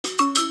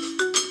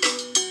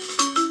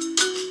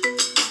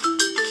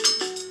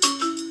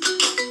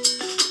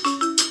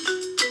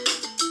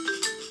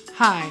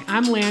Hi,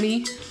 I'm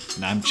Lanny,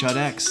 And I'm Chud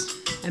X.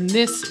 and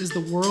this is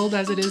The World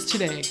as It Is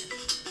Today.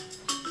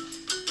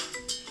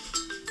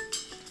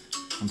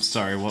 I'm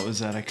sorry, what was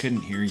that? I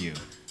couldn't hear you.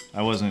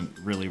 I wasn't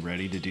really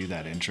ready to do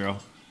that intro,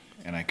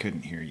 and I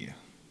couldn't hear you.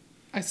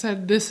 I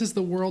said, this is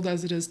the world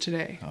as it is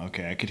today.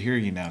 Okay, I could hear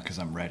you now because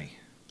I'm ready.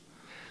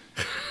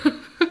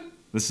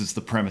 This is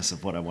the premise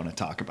of what I want to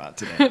talk about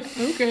today.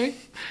 Okay,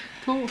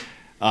 cool.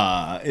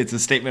 It's a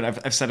statement,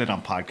 I've said it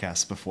on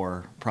podcasts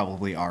before,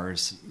 probably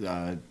ours,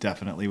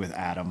 definitely with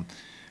Adam.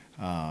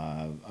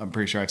 I'm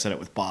pretty sure I've said it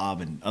with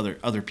Bob and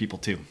other people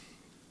too.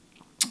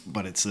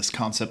 But it's this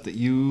concept that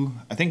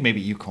I think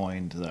maybe you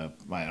coined,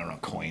 I don't know,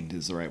 coined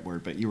is the right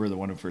word, but you were the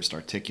one who first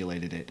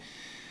articulated it.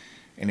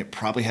 And it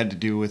probably had to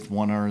do with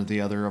one or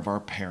the other of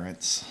our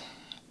parents.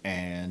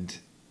 And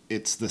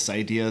it's this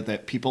idea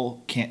that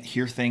people can't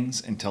hear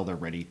things until they're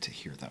ready to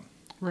hear them.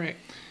 Right.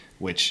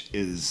 Which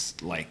is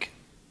like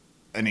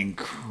an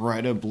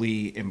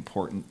incredibly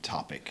important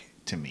topic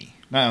to me.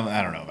 Now,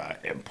 I don't know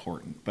about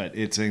important, but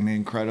it's an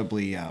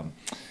incredibly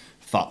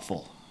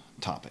thoughtful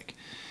topic.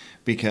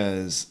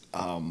 Because,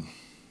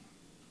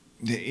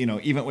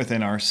 even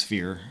within our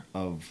sphere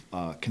of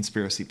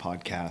conspiracy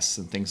podcasts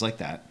and things like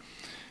that,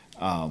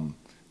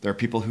 there are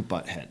people who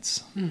butt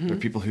heads. Mm-hmm. There are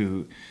people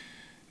who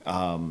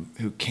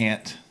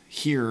can't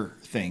hear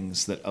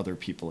things that other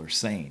people are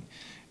saying.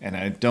 And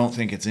I don't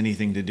think it's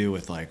anything to do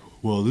with like,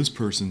 well, this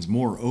person's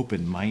more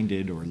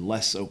open-minded or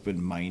less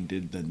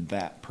open-minded than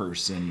that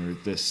person or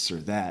this or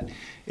that.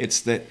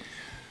 It's that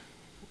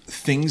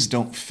things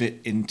don't fit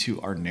into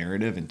our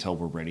narrative until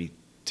we're ready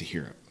to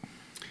hear it.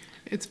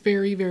 It's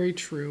very, very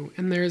true.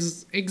 And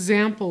there's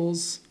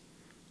examples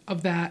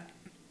of that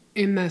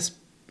in this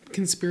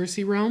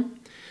conspiracy realm.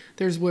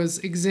 There was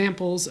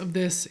examples of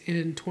this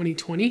in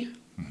 2020.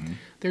 Mm-hmm.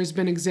 There's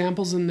been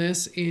examples in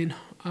this in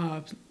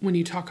when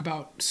you talk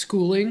about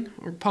schooling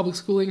or public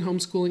schooling,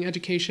 homeschooling,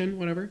 education,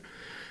 whatever.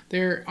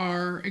 There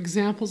are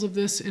examples of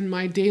this in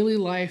my daily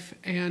life.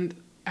 And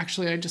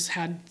actually, I just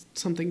had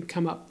something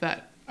come up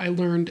that I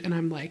learned. And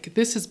I'm like,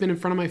 this has been in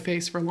front of my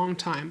face for a long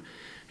time.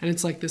 And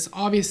it's like this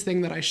obvious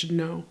thing that I should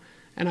know.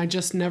 And I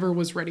just never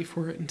was ready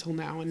for it until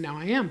now. And now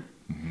I am.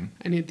 Mm-hmm.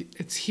 And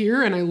it's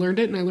here, and I learned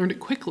it, and I learned it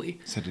quickly.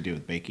 Does it have to do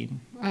with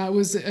baking?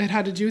 It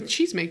had to do with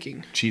cheese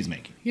making. Cheese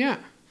making. Yeah.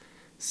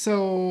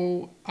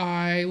 So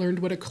I learned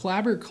what a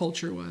clabber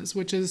culture was,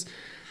 which is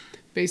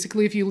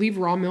basically if you leave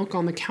raw milk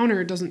on the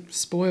counter, it doesn't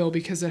spoil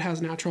because it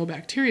has natural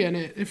bacteria, and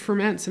it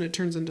ferments, and it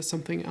turns into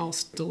something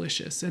else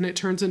delicious, and it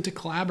turns into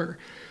clabber.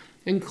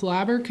 And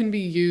clabber can be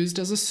used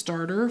as a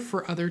starter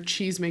for other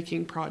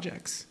cheese-making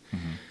projects.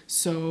 Mm-hmm.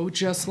 So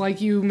just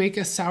like you make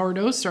a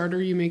sourdough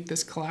starter, you make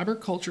this clabber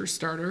culture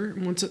starter.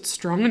 And once it's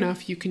strong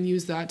enough, you can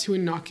use that to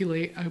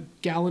inoculate a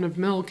gallon of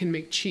milk and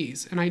make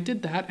cheese. And I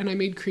did that, and I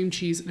made cream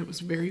cheese, and it was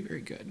very,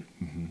 very good.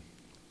 Mm-hmm.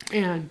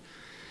 And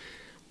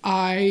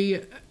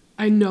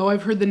I know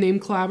I've heard the name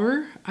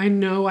clabber. I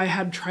know I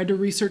had tried to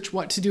research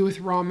what to do with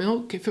raw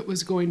milk if it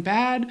was going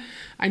bad.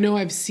 I know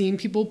I've seen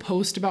people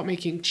post about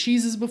making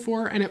cheeses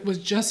before, and it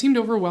just seemed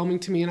overwhelming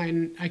to me,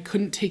 and I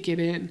couldn't take it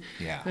in.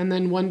 Yeah. And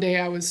then one day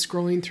I was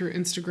scrolling through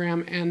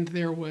Instagram, and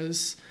there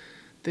was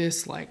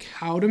this like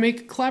how to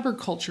make clabber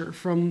culture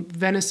from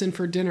Venison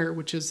for Dinner,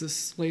 which is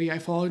this lady I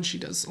follow, and she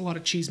does a lot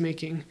of cheese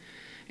making.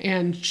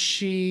 And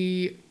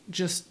she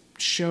just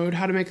showed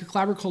how to make a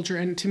clabber culture,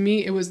 and to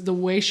me it was the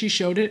way she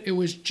showed it, it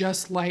was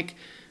just like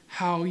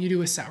how you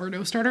do a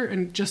sourdough starter,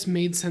 and it just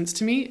made sense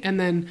to me. And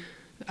then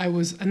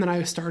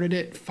I started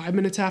it 5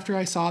 minutes after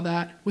I saw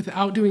that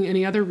without doing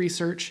any other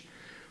research.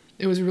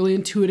 It was really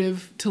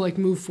intuitive to like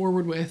move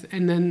forward with,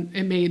 and then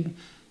it made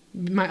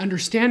my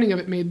understanding of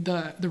it made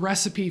the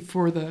recipe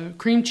for the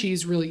cream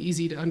cheese really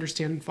easy to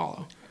understand and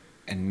follow.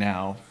 And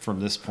now from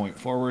this point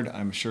forward,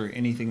 I'm sure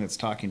anything that's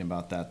talking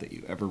about that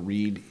you ever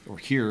read or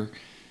hear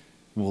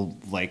will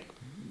like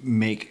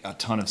make a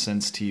ton of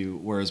sense to you,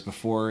 whereas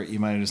before you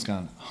might have just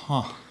gone,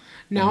 heard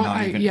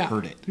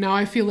it. Now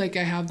I feel like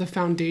I have the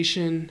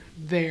foundation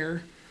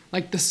there,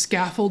 like the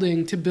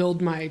scaffolding to build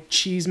my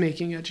cheese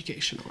making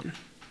education on.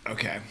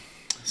 Okay,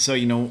 so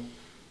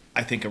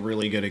I think a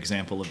really good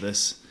example of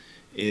this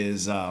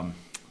is the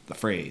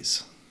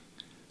phrase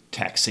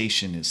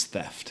 "taxation is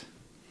theft."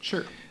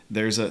 Sure.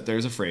 There's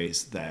a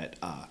phrase that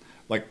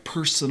like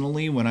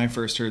personally, when I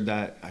first heard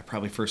that, I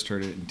probably first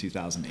heard it in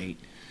 2008.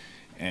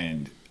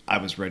 And I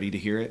was ready to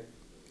hear it.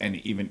 And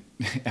even,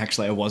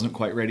 actually, I wasn't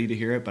quite ready to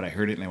hear it, but I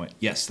heard it and I went,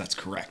 yes, that's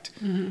correct.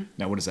 Mm-hmm.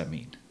 Now, what does that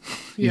mean?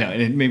 Yeah.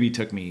 And it maybe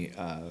took me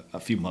a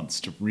few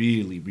months to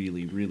really,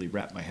 really, really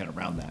wrap my head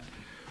around that.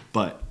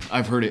 But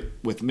I've heard it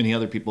with many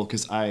other people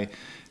because I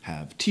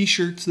have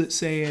T-shirts that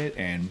say it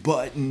and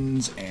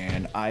buttons,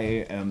 and I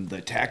am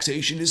the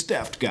taxation is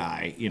theft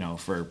guy,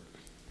 for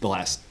the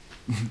last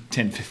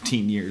 10,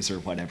 15 years or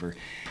whatever.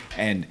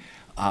 And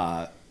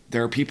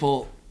there are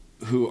people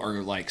who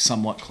are like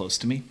somewhat close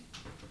to me,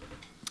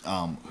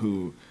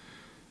 who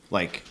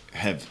like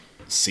have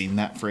seen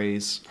that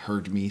phrase,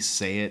 heard me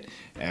say it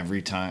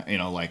every time,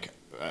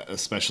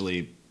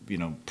 especially,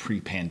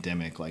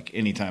 pre-pandemic, like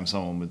anytime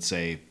someone would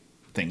say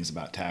things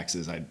about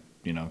taxes, I'd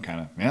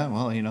kind of, yeah,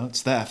 well,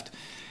 it's theft.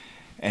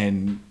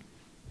 And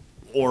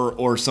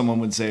or someone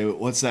would say,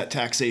 what's that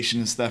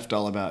taxation is theft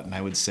all about? And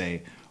I would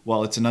say,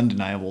 well, it's an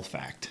undeniable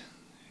fact.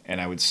 And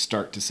I would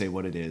start to say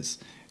what it is,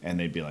 and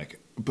they'd be like,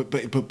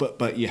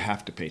 but you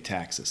have to pay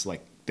taxes.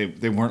 Like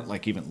they weren't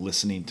like even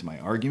listening to my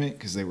argument,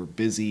 because they were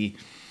busy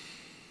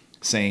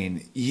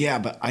saying, yeah,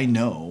 but I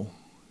know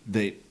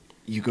that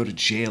you go to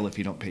jail if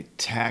you don't pay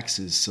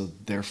taxes, so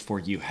therefore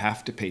you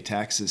have to pay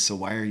taxes, so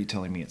why are you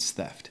telling me it's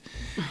theft?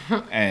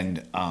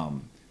 And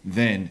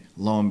then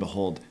lo and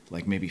behold,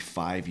 like maybe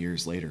 5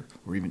 years later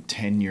or even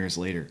 10 years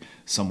later,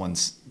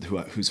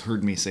 who's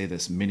heard me say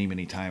this many,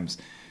 many times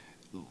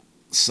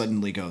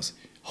suddenly goes,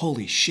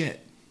 holy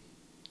shit,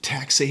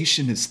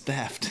 taxation is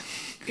theft.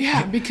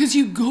 Yeah, because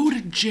you go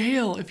to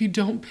jail if you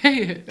don't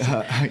pay it.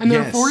 And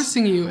they're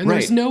forcing you, and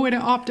there's no way to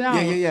opt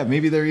out. Yeah.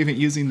 Maybe they're even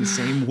using the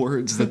same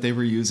words that they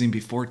were using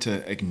before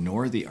to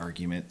ignore the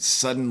argument.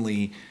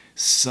 Suddenly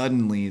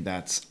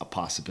that's a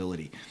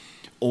possibility.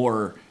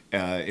 Or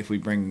if we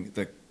bring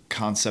the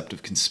concept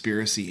of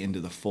conspiracy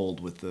into the fold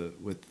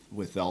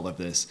with all of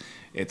this,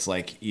 it's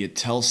like you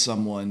tell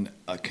someone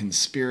a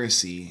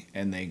conspiracy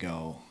and they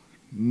go,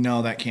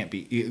 no, that can't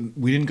be.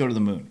 We didn't go to the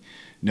moon.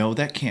 No,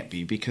 that can't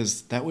be,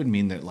 because that would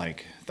mean that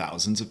like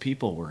thousands of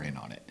people were in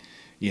on it.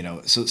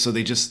 So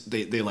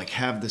they like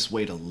have this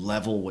way to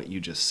level what you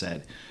just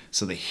said.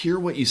 So they hear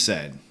what you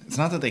said. It's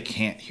not that they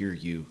can't hear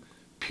you,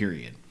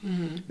 period.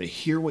 Mm-hmm. They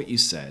hear what you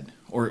said,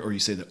 or you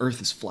say the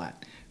earth is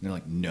flat. And they're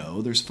like,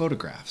 no, there's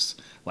photographs.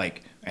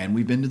 Like, and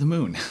we've been to the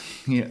moon.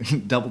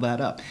 Double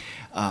that up.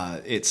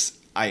 I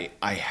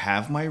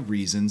have my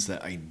reasons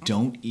that I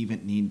don't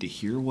even need to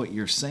hear what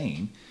you're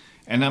saying.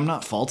 And I'm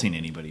not faulting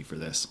anybody for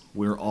this.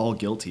 We're all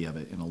guilty of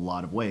it in a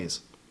lot of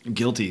ways.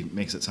 Guilty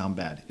makes it sound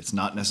bad. It's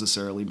not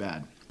necessarily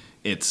bad.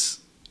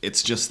 It's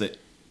just that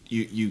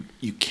you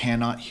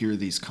cannot hear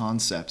these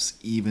concepts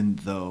even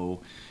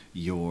though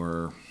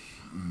you're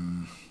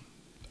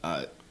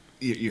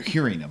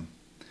hearing them.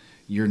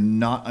 You're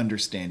not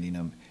understanding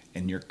them,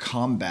 and you're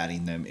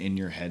combating them in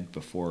your head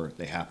before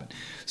they happen.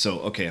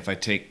 So, okay, if I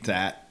take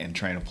that and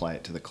try and apply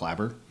it to the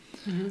clabber,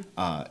 mm-hmm.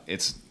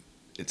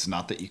 It's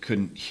not that you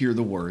couldn't hear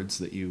the words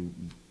that you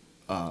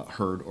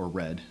heard or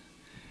read,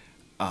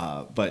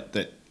 but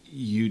that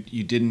you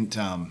didn't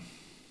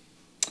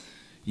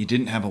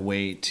have a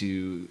way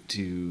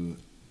to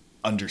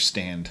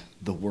understand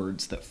the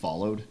words that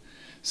followed.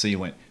 So you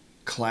went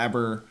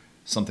clabber,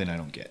 something I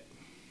don't get.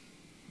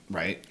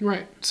 Right.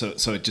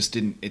 So it just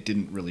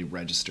didn't really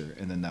register,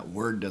 and then that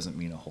word doesn't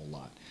mean a whole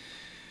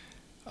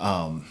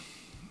lot.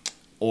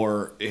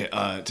 Or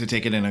to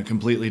take it in a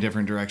completely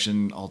different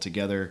direction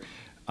altogether.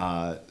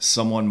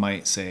 Someone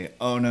might say,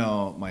 oh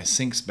no, my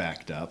sink's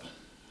backed up.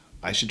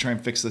 I should try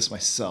and fix this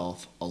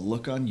myself. I'll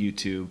look on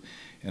YouTube,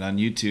 and on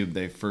YouTube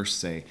they first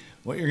say,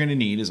 what you're going to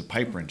need is a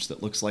pipe wrench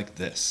that looks like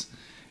this.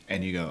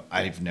 And you go,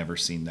 I've never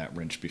seen that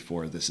wrench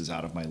before. This is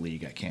out of my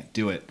league. I can't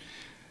do it.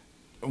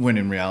 When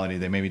in reality,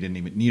 they maybe didn't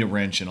even need a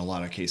wrench. In a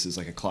lot of cases,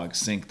 like a clogged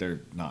sink,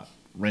 they're not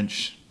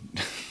wrench.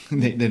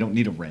 they don't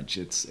need a wrench.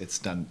 It's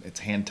done.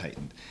 It's hand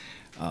tightened.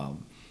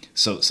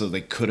 So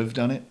they could have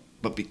done it.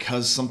 But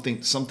because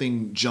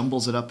something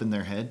jumbles it up in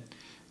their head,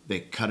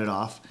 they cut it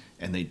off,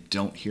 and they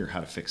don't hear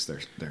how to fix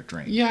their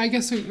drain. Yeah, I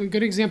guess a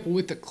good example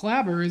with the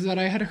clabber is that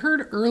I had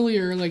heard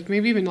earlier, like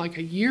maybe even like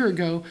a year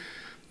ago,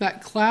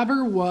 that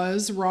clabber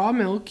was raw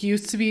milk,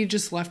 used to be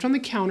just left on the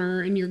counter,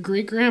 and your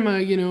great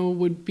grandma,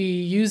 would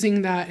be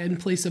using that in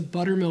place of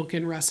buttermilk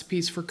in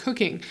recipes for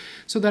cooking.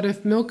 So that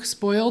if milk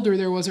spoiled or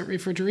there wasn't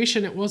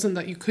refrigeration, it wasn't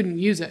that you couldn't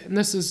use it. And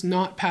this is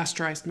not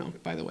pasteurized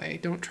milk, by the way.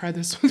 Don't try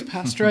this with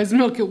pasteurized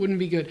milk. It wouldn't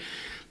be good.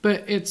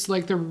 But it's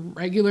like the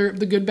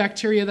good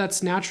bacteria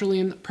that's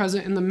naturally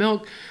present in the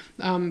milk,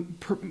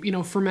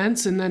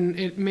 ferments, and then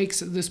it makes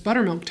this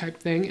buttermilk type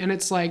thing. And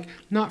it's like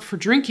not for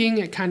drinking,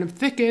 it kind of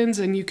thickens,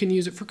 and you can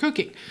use it for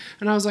cooking.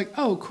 And I was like,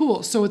 oh,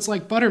 cool. So it's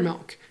like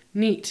buttermilk.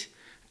 Neat.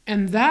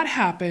 And that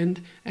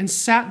happened and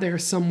sat there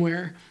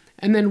somewhere.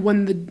 And then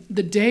when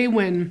the day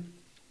when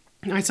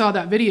I saw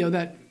that video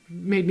that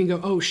made me go,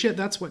 oh shit,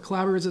 that's what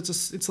clabber is.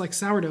 It's like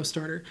sourdough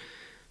starter.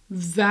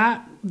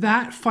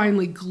 That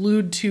finally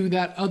glued to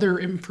that other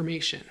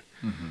information.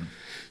 Mm-hmm.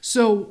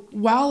 So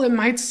while it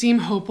might seem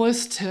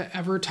hopeless to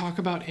ever talk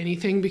about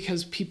anything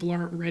because people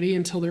aren't ready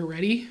until they're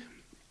ready,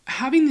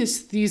 having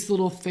these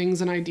little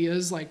things and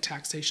ideas like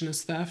taxation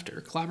is theft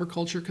or clabber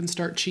culture can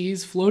start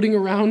cheese floating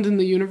around in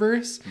the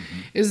universe mm-hmm.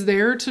 is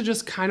there to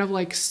just kind of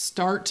like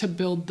start to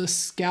build the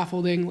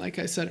scaffolding, like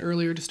I said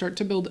earlier, to start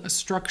to build a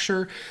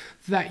structure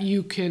that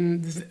you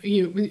can,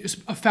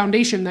 a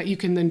foundation that you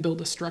can then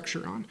build a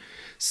structure on.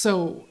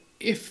 So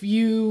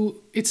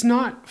it's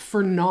not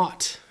for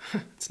naught.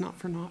 It's not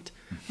for naught.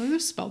 Are they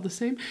spelled the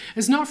same?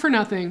 It's not for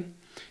nothing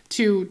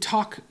to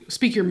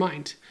speak your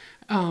mind.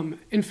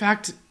 In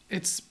fact,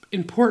 it's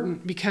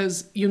important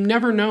because you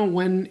never know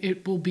when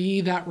it will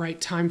be that right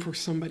time for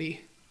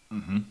somebody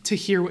mm-hmm. to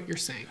hear what you're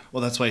saying.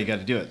 Well, that's why you got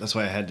to do it. That's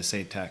why I had to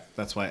say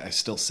that's why I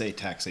still say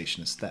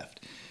taxation is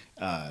theft.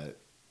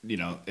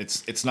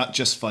 It's not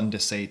just fun to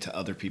say to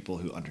other people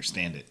who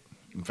understand it.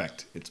 In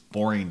fact, it's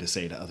boring to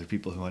say to other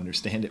people who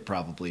understand it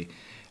probably.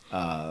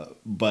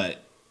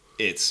 But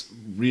it's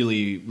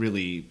really,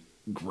 really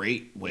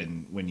great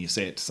when you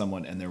say it to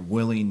someone and they're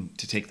willing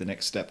to take the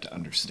next step to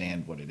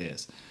understand what it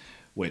is,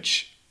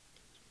 which,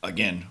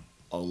 again,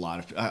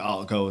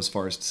 I'll go as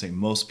far as to say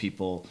most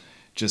people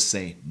just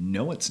say,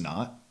 no, it's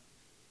not.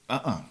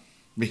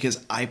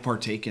 Because I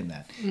partake in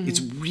that. Mm-hmm.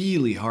 It's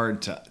really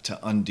hard to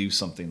undo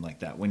something like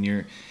that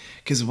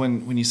because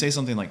when you say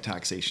something like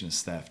taxation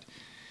is theft,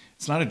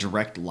 it's not a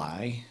direct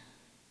lie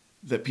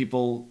that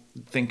people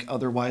think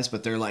otherwise,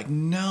 but they're like,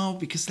 no,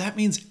 because that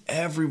means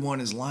everyone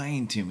is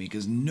lying to me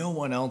because no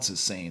one else is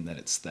saying that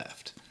it's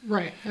theft.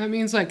 Right. That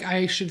means like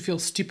I should feel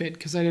stupid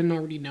because I didn't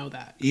already know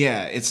that.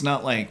 Yeah, it's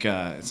not like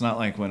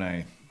when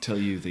I tell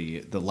you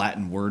the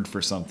Latin word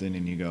for something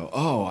and you go,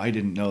 oh, I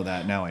didn't know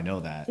that, now I know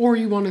that. Or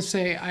you want to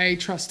say, I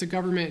trust the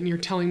government, and you're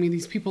telling me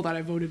these people that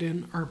I voted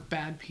in are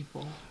bad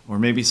people. Or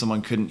maybe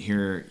someone couldn't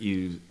hear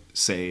you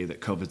say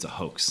that COVID's a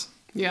hoax.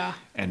 Yeah.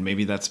 And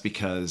maybe that's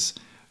because,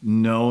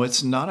 no,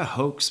 it's not a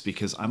hoax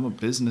because I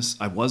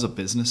was a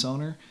business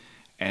owner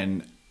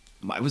and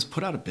I was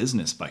put out of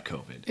business by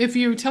COVID. If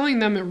you're telling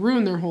them it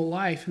ruined their whole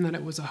life and that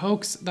it was a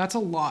hoax, that's a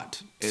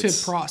lot to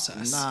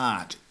process. It's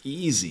not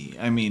easy.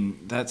 I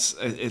mean, it's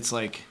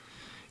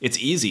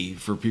easy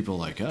for people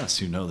like us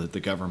who know that the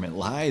government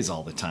lies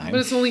all the time. But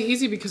it's only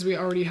easy because we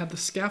already had the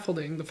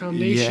scaffolding, the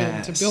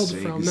foundation to build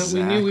from,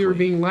 exactly. that we knew we were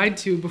being lied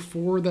to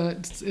before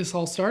this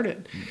all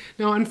started.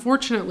 Now,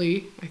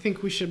 unfortunately, I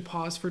think we should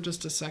pause for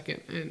just a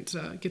second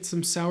and get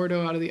some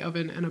sourdough out of the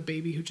oven and a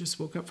baby who just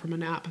woke up from a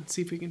nap and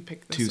see if we can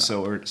pick this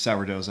up. 2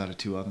 sourdoughs out of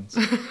 2 ovens.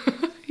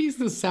 He's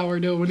the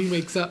sourdough when he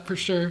wakes up, for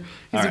sure.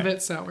 He's a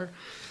bit sour.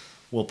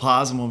 We'll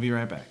pause and we'll be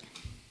right back.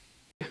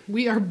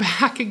 We are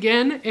back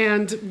again,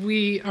 and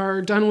we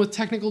are done with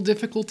technical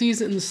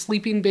difficulties and the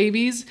sleeping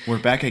babies. We're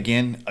back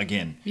again.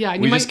 Yeah,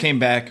 we just came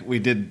back. We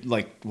did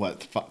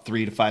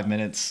 3 to 5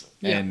 minutes,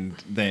 and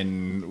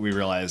then we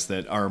realized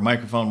that our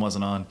microphone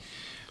wasn't on.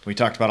 We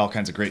talked about all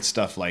kinds of great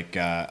stuff like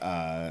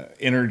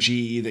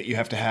energy that you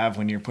have to have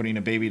when you're putting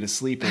a baby to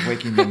sleep or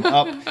waking them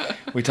up.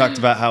 We talked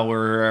about how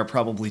we're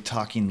probably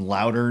talking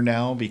louder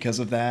now because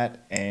of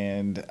that,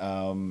 and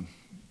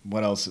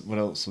what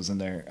else was in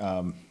there?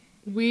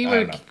 We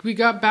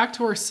got back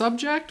to our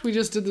subject. We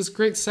just did this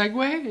great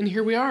segue, and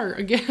here we are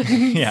again,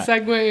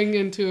 segueing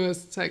into a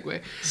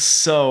segue.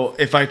 So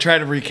if I try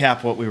to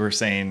recap what we were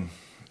saying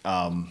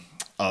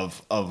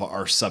of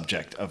our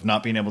subject of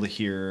not being able to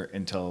hear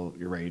until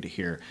you're ready to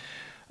hear,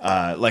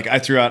 I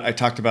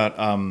talked about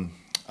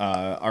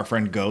our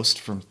friend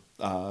Ghost from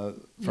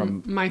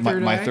My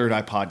Third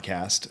Eye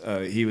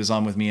podcast. He was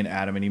on with me and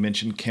Adam, and he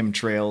mentioned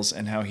chemtrails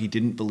and how he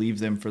didn't believe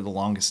them for the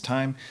longest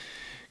time.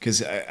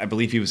 Because I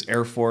believe he was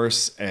Air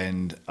Force,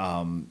 and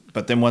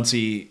but then once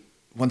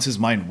his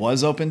mind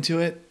was open to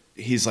it,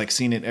 he's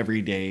seen it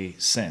every day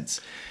since.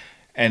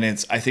 And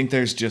I think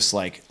there's just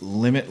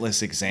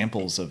limitless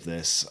examples of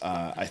this.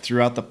 I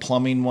threw out the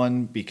plumbing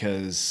one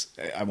because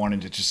I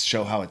wanted to just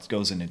show how it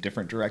goes in a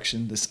different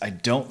direction. I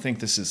don't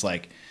think this is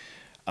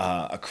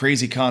a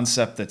crazy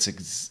concept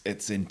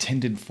it's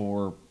intended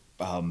for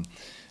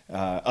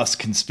us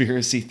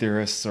conspiracy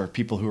theorists or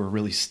people who are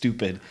really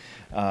stupid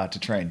to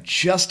try and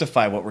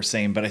justify what we're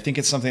saying. But I think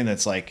it's something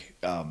that's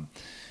all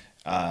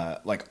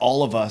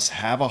of us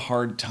have a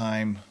hard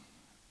time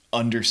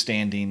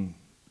understanding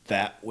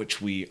that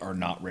which we are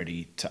not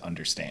ready to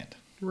understand.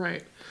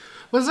 Right.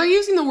 Was I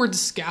using the word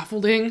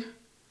scaffolding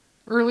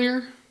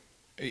earlier?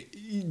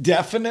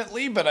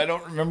 Definitely, but I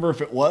don't remember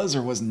if it was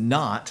or was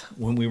not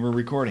when we were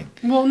recording.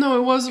 Well, no,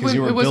 it was when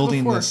you were it was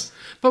building before. This.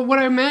 But what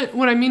I'm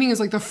meaning is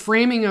the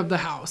framing of the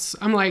house.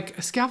 I'm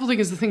scaffolding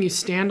is the thing you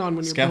stand on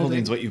when you're building.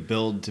 Scaffolding is what you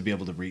build to be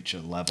able to reach a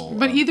level.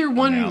 But either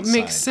one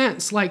makes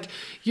sense.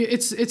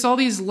 It's all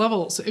these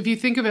levels. If you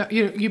think about,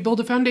 you build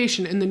a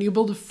foundation, and then you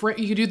build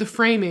you do the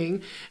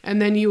framing,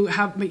 and then you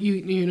have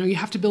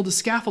to build a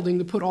scaffolding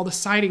to put all the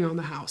siding on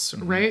the house,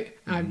 right?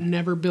 Mm-hmm. I've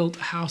never built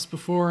a house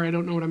before. I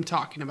don't know what I'm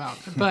talking about,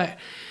 but.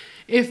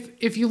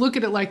 If you look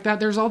at it like that,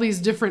 there's all these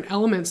different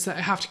elements that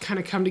have to kind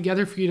of come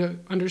together for you to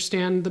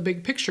understand the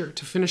big picture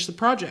to finish the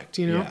project,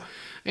 Yeah.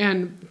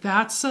 And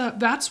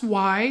that's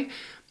why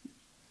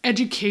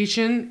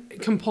education,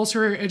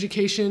 compulsory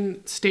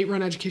education,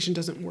 state-run education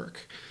doesn't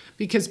work.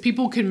 Because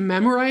people can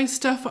memorize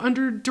stuff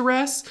under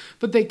duress,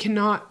 but they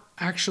cannot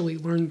actually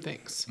learn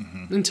things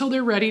until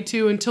they're ready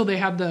to, until they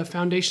have the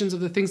foundations of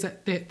the things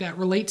that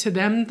relate to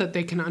them that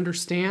they can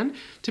understand,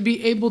 to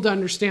be able to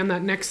understand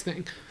that next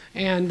thing.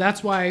 And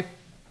that's why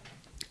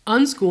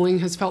unschooling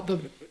has felt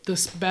the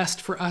best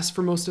for us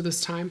for most of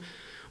this time,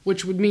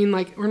 which would mean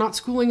we're not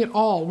schooling at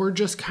all. We're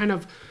just kind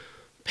of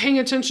paying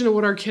attention to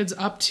what our kids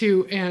up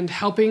to and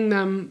helping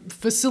them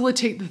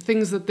facilitate the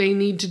things that they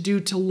need to do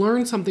to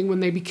learn something when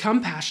they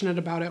become passionate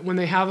about it, when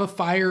they have a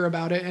fire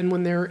about it, and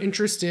when they're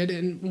interested,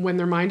 and when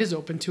their mind is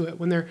open to it,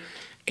 when they're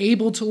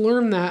able to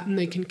learn that and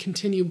they can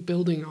continue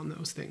building on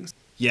those things.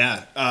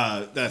 Yeah,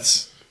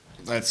 that's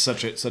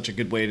such a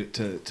good way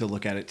to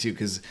look at it too,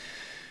 because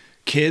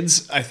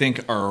kids, I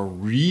think, are a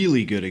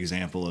really good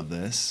example of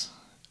this.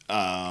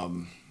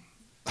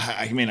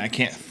 I mean, I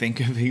can't think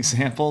of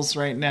examples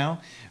right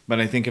now, but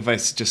I think if I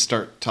just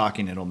start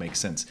talking, it'll make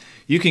sense.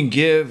 You can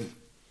give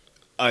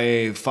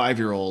a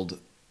 5-year-old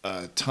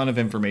a ton of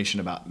information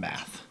about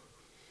math.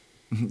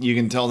 You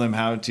can tell them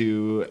how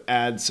to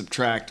add,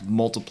 subtract,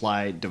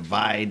 multiply,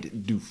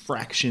 divide, do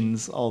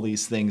fractions, all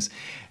these things,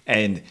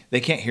 and they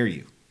can't hear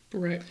you.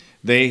 Right.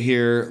 They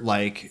hear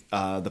like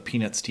the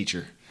Peanuts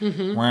teacher.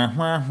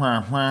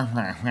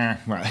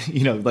 Mm-hmm.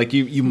 You know, like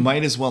you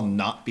might as well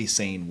not be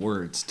saying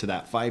words to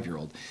that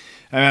 5-year-old.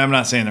 I mean, I'm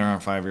not saying there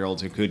aren't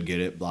 5-year-olds who could get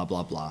it, blah,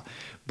 blah, blah.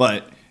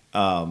 But,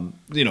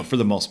 you know, for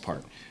the most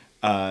part.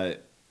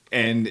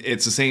 And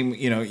it's the same,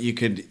 you know,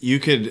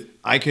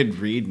 I could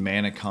read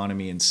Man,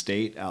 Economy, and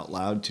State out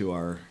loud to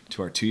our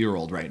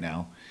 2-year-old right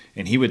now.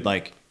 And he would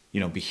like, you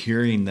know, be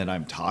hearing that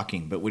I'm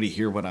talking, but would he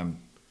hear what I'm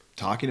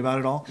talking about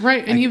at all?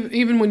 Right. And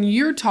even when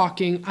you're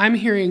talking, I'm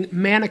hearing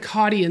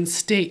manicotti and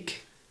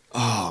steak.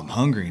 Oh, I'm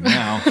hungry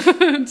now.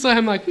 So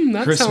I'm like,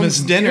 that Christmas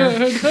sounds dinner.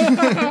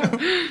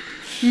 Good.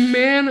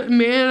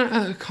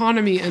 Man,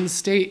 economy and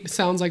state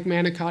sounds like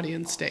manicotti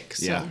and steak.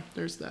 So Yeah.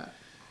 there's that.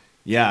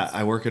 Yeah,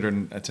 I work at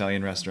an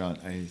Italian restaurant.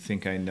 I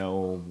think I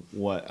know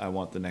what I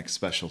want the next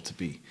special to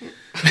be.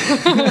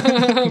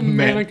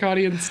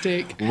 Manicotti and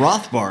steak.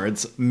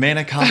 Rothbard's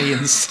manicotti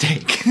and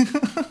steak.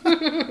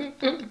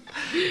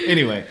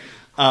 Anyway,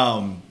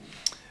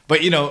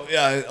 but you know,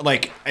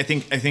 like I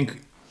think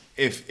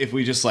if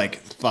we just like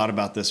thought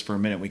about this for a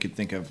minute, we could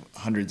think of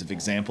hundreds of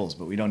examples,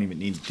 but we don't even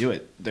need to do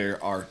it. There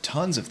are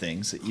tons of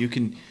things that you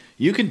can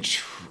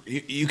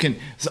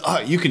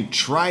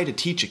try to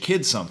teach a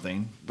kid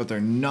something, but they're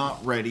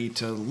not ready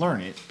to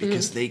learn it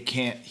because they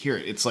can't hear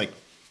it. It's like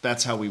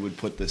that's how we would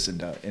put this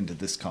into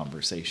this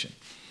conversation.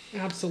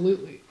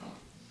 Absolutely.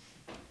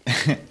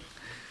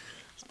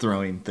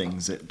 Throwing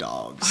things at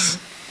dogs.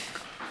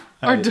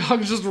 Our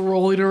dog's just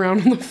rolling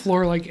around on the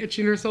floor, like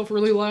itching herself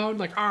really loud,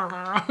 like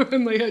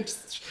and like I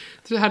just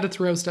had to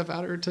throw stuff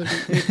at her to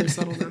make her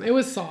settle down. It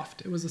was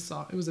soft. It was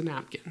a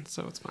napkin,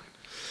 so it's fine.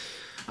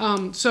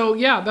 So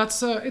yeah,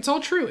 that's it's all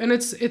true, and I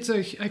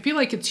feel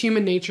like it's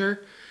human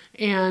nature,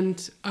 and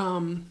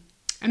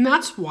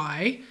that's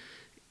why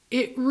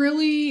it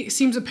really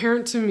seems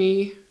apparent to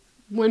me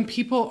when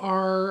people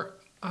are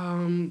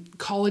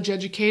college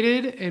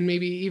educated and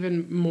maybe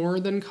even more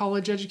than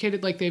college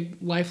educated, like they've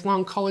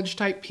lifelong college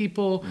type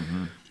people,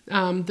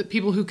 the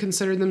people who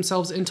consider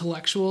themselves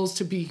intellectuals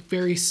to be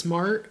very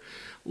smart,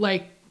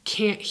 like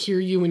can't hear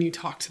you when you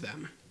talk to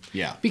them.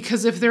 Yeah.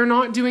 Because if they're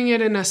not doing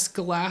it in a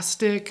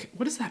scholastic,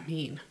 what does that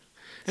mean?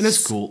 In a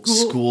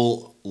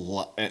school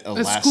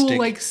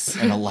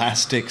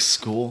elastic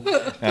school.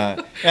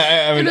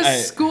 In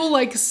a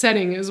school-like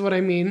setting is what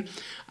I mean.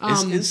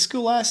 Is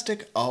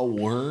scholastic a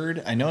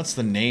word? I know it's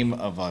the name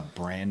of a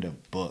brand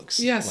of books.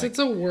 Yes, like, it's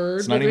a word.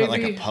 It's not even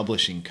like a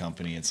publishing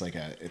company. It's like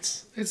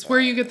it's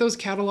where you get those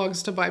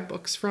catalogs to buy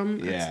books from.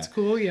 Yeah. It's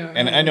cool, yeah.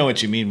 And I know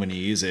what you mean when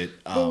you use it.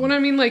 But when I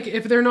mean, like,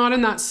 if they're not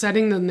in that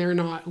setting, then they're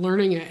not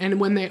learning it. And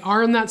when they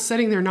are in that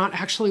setting, they're not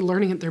actually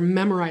learning it. They're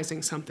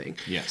memorizing something.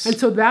 Yes. And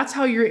so that's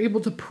how you're able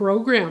to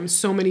program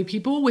so many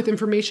people with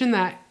information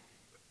that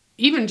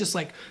even just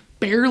like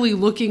barely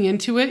looking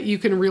into it, you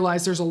can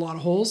realize there's a lot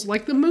of holes,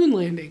 like the moon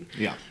landing.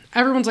 Yeah.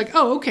 Everyone's like,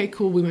 oh, okay,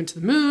 cool. We went to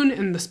the moon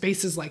and the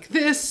space is like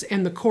this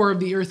and the core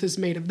of the earth is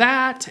made of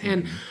that.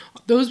 And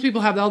those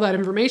people have all that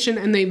information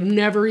and they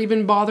never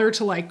even bother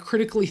to like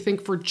critically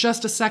think for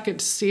just a second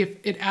to see if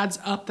it adds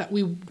up that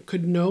we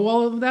could know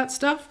all of that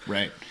stuff.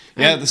 Right.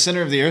 Yeah. The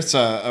center of the earth's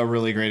a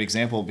really great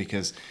example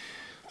because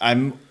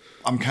I'm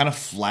kind of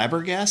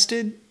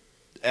flabbergasted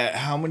at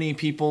how many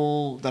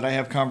people that I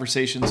have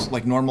conversations,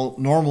 like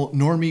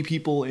normie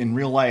people in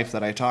real life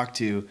that I talk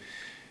to,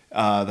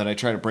 that I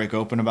try to break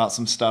open about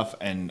some stuff,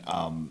 and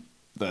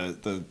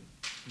the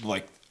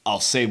like I'll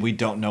say we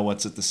don't know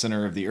what's at the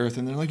center of the earth,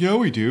 and they're like, yeah,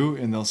 we do,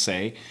 and they'll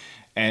say,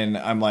 and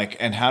I'm like,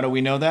 and how do we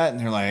know that? And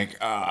they're like,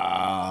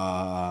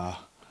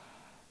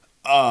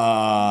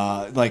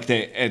 like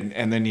they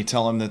and then you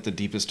tell them that the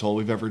deepest hole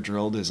we've ever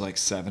drilled is like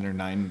 7 or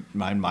 9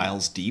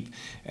 miles deep,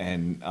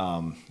 and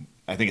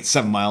I think it's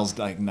 7 miles,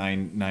 like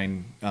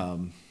nine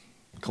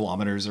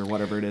kilometers or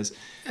whatever it is.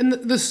 And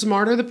the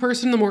smarter the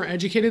person, the more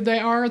educated they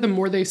are, the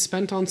more they've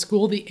spent on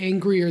school, the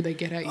angrier they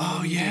get at you.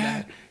 Oh,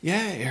 yeah.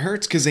 Yeah, it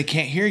hurts because they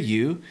can't hear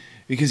you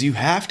because you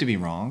have to be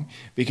wrong.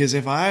 Because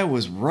if I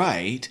was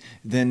right,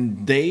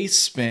 then they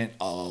spent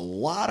a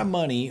lot of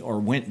money or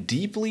went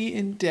deeply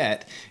in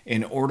debt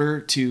in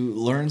order to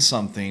learn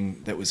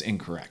something that was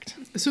incorrect.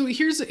 So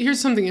here's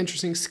something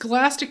interesting.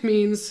 Scholastic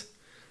means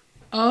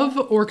of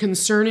or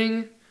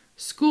concerning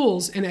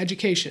schools and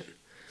education.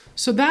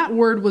 So that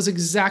word was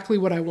exactly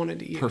what I wanted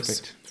to use.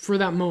 Perfect. For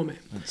that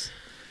moment.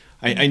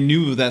 I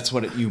knew that's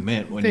what you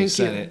meant when you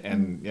said it.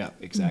 And yeah,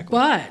 exactly.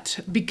 But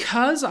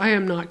because I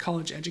am not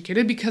college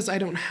educated, because I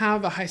don't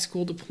have a high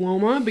school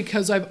diploma,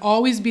 because I've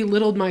always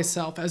belittled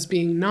myself as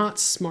being not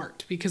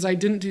smart because I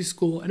didn't do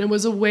school. And it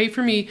was a way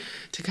for me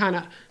to kind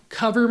of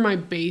cover my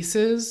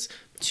bases,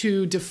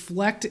 to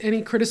deflect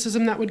any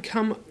criticism that would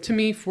come to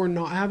me for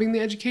not having the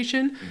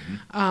education.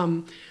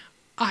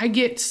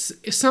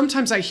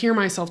 sometimes I hear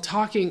myself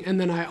talking and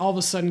then I all of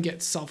a sudden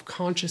get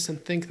self-conscious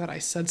and think that I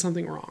said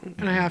something wrong.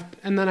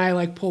 And then I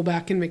like pull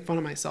back and make fun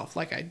of myself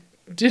like I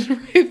did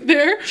right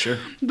there. Sure.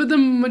 But the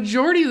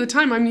majority of the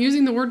time I'm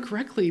using the word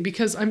correctly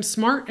because I'm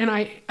smart and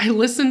I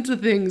listen to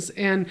things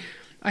and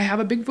I have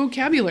a big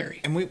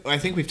vocabulary. And I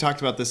think we've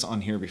talked about this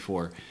on here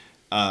before.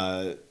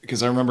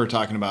 Because I remember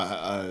talking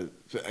about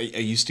I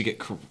used to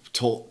get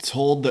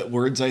told that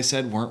words I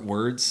said weren't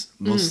words,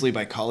 mostly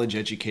by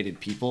college-educated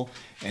people.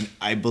 And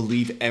I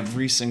believe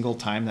every single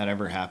time that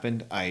ever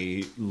happened,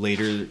 I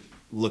later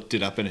looked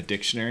it up in a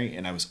dictionary,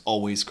 and I was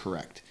always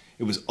correct.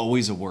 It was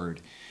always a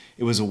word.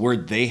 It was a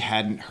word they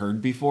hadn't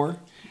heard before,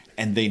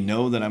 and they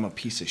know that I'm a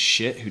piece of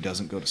shit who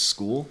doesn't go to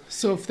school.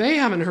 So if they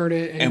haven't heard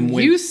it and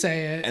you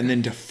say it... And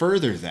then to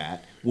further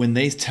that, when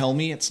they tell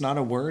me it's not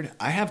a word,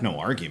 I have no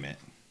argument.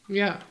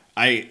 Yeah.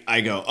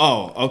 I go,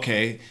 oh,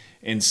 okay.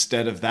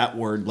 Instead of that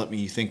word, let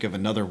me think of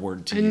another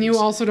word to use. And you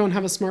also don't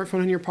have a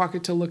smartphone in your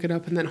pocket to look it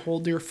up and then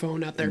hold your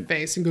phone at their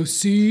face and go,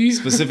 see?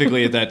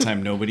 Specifically at that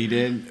time, nobody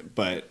did.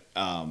 But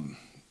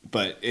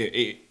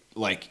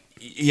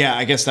yeah,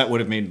 I guess that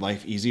would have made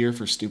life easier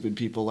for stupid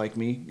people like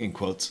me, in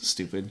quotes,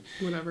 stupid.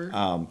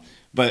 Whatever.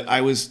 But I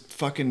was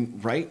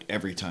fucking right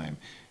every time.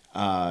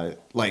 I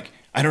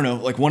don't know,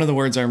 like one of the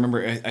words I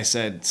remember, I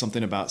said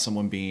something about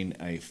someone being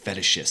a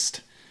fetishist.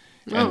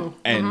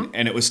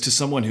 And it was to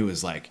someone who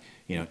was like,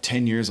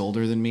 10 years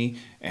older than me,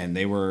 and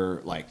they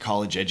were like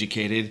college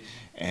educated,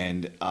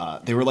 and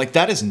they were like,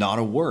 that is not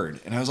a word.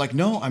 And I was like,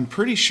 no, I'm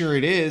pretty sure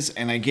it is.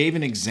 And I gave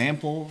an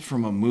example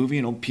from a movie,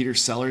 an old Peter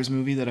Sellers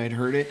movie that I'd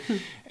heard it.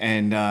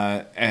 And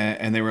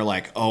they were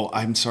like, oh,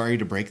 I'm sorry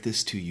to break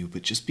this to you,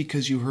 but just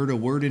because you heard a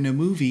word in a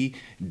movie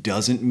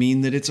doesn't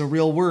mean that it's a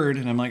real word.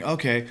 And I'm like,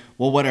 okay,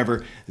 well,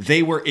 whatever.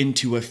 They were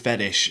into a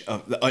fetish,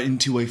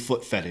 into a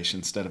foot fetish,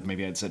 instead of,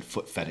 maybe I'd said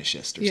foot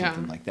fetishist or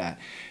something like that.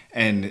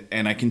 And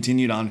I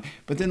continued on.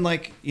 But then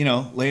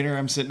later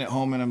I'm sitting at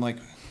home and I'm like,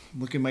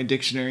 look at my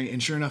dictionary,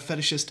 and sure enough,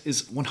 fetishist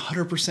is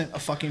 100% a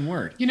fucking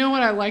word. You know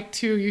what I like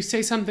to, you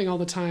say something all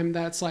the time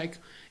that's like,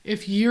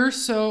 if you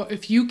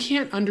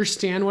can't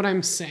understand what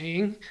I'm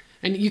saying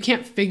and you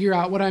can't figure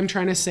out what I'm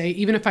trying to say,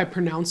 even if I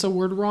pronounce a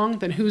word wrong,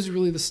 then who's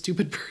really the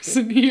stupid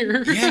person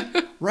here?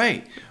 Yeah,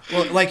 right.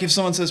 Well, like if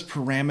someone says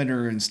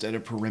parameter instead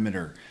of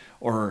perimeter,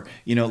 or,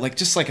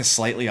 just like a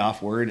slightly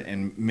off word,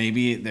 and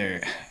maybe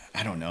they're,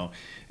 I don't know.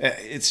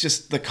 It's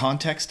just the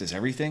context is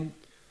everything.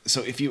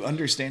 So if you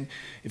understand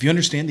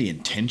the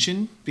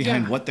intention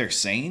behind what they're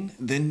saying,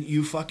 then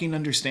you fucking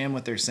understand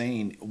what they're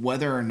saying,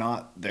 whether or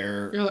not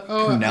they're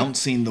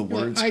pronouncing the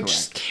words correct. I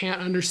just can't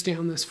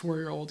understand this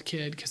 4-year-old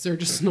kid because they're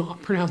just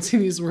not pronouncing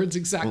these words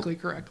exactly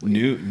correctly.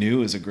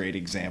 New is a great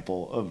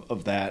example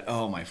of that.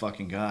 Oh my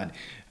fucking God.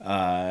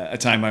 A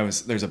time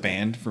there's a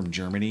band from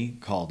Germany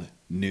called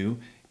New,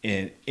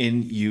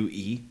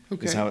 N-U-E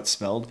is how it's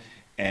spelled.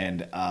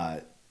 And,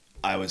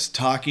 I was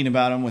talking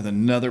about them with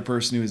another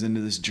person who was into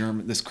this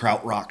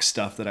krautrock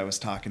stuff that I was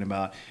talking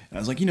about. And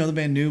I was like, the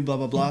band New, blah,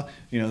 blah, blah.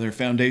 They're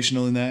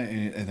foundational in that.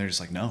 And they're just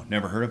like, no,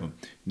 never heard of them.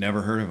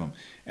 Never heard of them.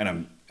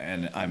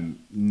 And I'm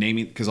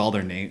naming, because all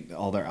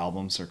their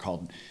albums are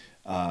called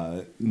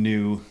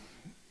New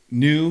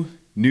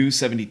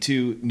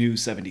 72, New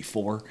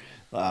 74.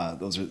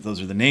 Those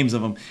are the names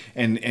of them.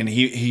 And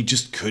he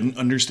just couldn't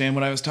understand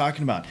what I was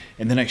talking about.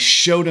 And then I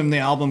showed him the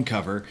album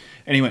cover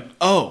and he went,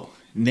 oh,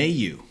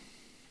 Nayu.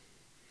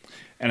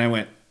 And I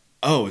went,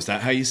 oh, is that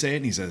how you say it?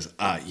 And he says,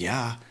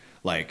 yeah,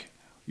 like,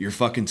 you're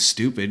fucking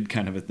stupid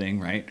kind of a thing,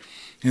 right?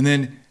 And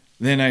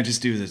then I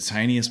just do the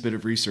tiniest bit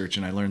of research,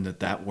 and I learned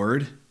that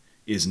word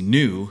is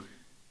new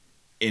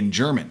in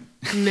German.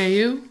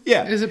 Nayu?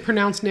 Yeah. Is it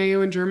pronounced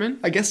Nayu in German?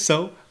 I guess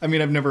so. I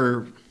mean, I've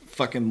never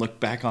fucking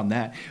looked back on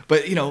that.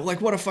 But,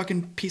 what a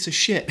fucking piece of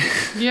shit.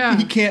 Yeah.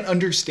 He can't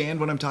understand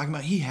what I'm talking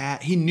about.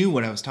 He knew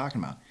what I was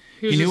talking about.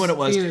 He knew what it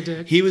was.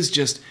 He was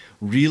just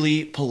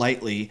really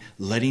politely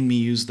letting me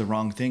use the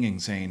wrong thing and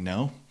saying,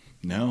 no,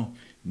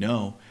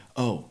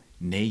 oh,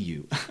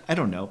 Nayu. I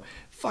don't know.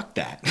 Fuck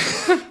that.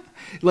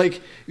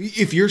 Like,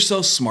 if you're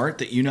so smart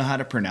that you know how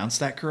to pronounce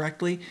that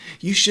correctly,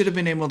 you should have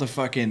been able to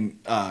fucking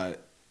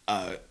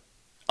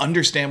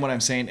understand what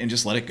I'm saying and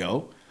just let it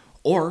go.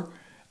 Or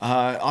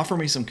offer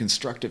me some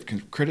constructive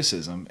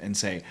criticism and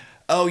say,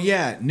 oh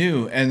yeah,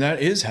 New, and that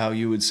is how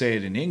you would say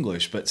it in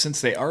English, but since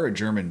they are a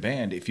German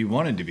band, if you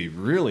wanted to be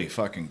really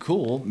fucking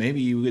cool, maybe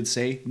you would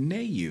say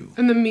Nayu.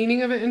 And the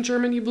meaning of it in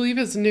German, you believe,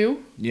 is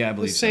new? Yeah, I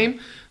believe the same.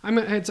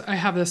 So. I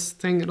have this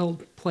thing,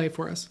 it'll play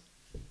for us.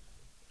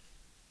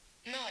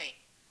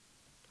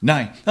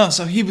 Neu. Oh,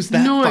 so he was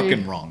that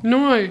fucking wrong.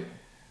 Neu.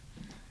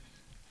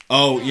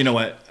 Oh, you know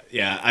what?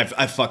 Yeah,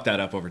 I've fucked that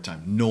up over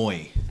time.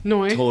 Neu.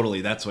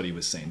 Totally, that's what he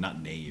was saying,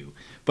 not Nayu.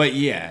 But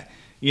yeah,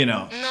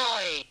 Neu.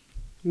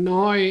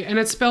 Neu, and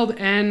it's spelled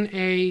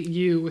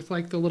N-A-U with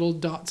like the little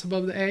dots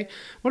above the A.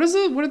 What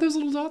are those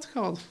little dots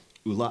called?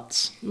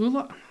 Ulats.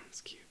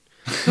 That's cute.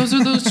 Those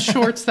are those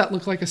shorts that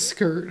look like a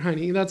skirt,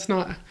 honey. That's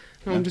not.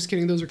 No, I'm just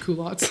kidding. Those are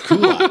culottes.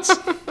 Culottes.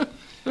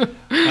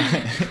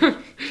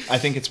 I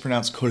think it's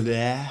pronounced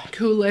couler.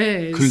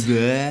 Couleurs.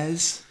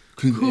 Couleurs.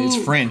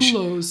 It's French.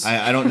 Coulos.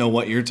 I don't know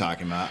what you're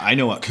talking about. I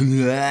know what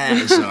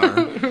couleurs are.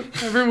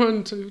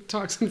 Everyone who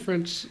talks in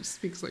French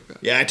speaks like that.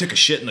 Yeah, I took a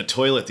shit in the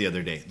toilet the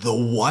other day. The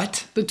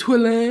what? The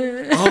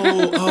toilet.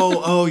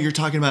 Oh, you're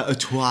talking about a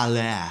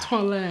toilet.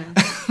 Toilet.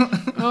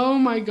 Oh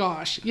my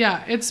gosh.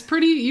 Yeah, it's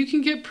pretty, you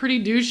can get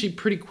pretty douchey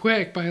pretty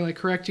quick by like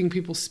correcting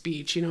people's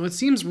speech. You know, it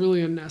seems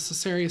really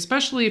unnecessary,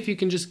 especially if you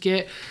can just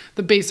get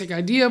the basic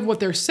idea of what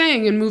they're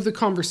saying and move the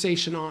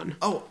conversation on.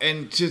 Oh,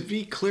 and to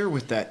be clear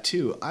with that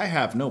too, I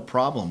have no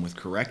problem with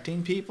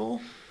correcting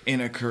people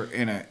in a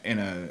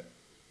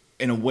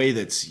way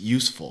that's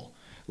useful.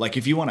 Like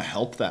if you want to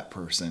help that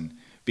person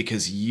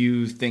because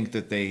you think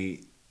that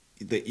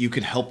you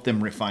could help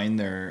them refine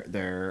their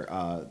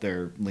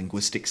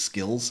linguistic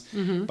skills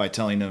by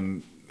telling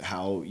them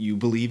how you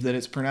believe that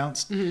it's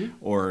pronounced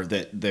or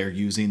that they're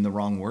using the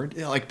wrong word,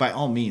 like by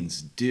all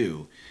means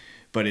do,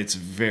 but it's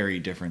very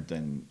different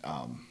than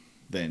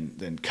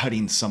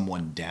cutting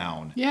someone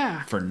down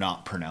for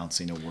not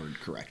pronouncing a word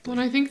correctly. Well,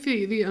 and I think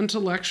the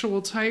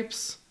intellectual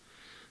types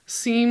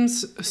seem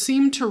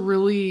to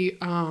really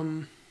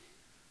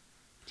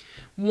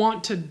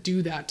want to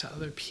do that to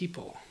other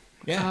people.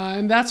 Yeah.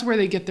 And that's where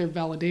they get their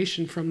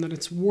validation from, that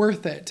it's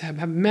worth it to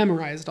have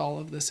memorized all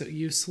of this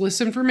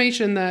useless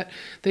information that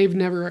they've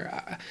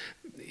never,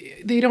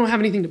 they don't have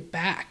anything to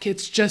back.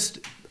 It's just,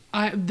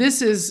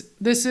 this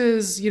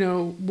is, you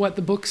know, what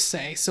the books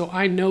say. So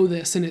I know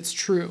this and it's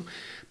true.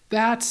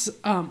 That's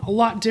a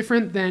lot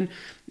different than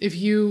if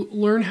you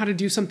learn how to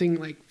do something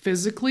like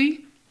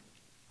physically,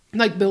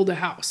 like build a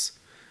house,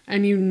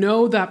 and you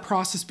know that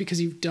process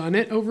because you've done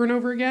it over and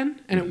over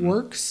again and it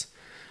works.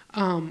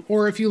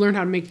 Or if you learn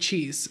how to make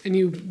cheese and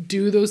you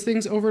do those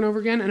things over and over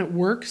again and it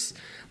works,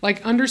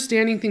 like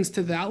understanding things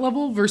to that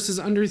level versus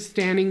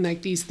understanding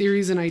like these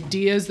theories and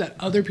ideas that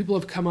other people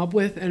have come up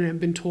with and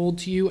have been told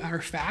to you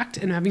are fact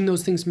and having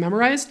those things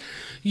memorized,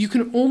 you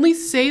can only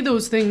say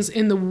those things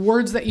in the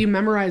words that you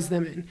memorize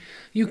them in.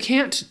 You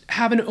can't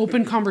have an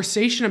open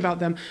conversation about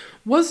them.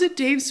 Was it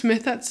Dave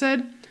Smith that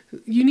said,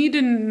 you need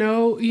to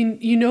know,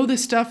 you know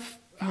this stuff,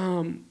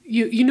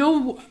 you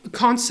know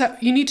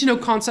concept. You need to know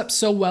concepts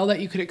so well that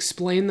you could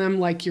explain them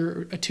like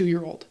you're a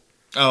 2-year-old.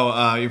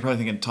 Oh, you're probably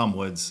thinking Tom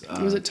Woods.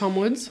 Was it Tom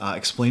Woods?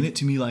 Explain it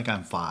to me like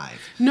I'm 5.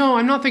 No,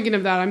 I'm not thinking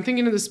of that. I'm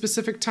thinking of the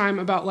specific time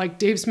about like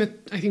Dave Smith,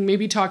 I think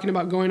maybe talking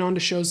about going on to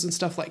shows and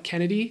stuff like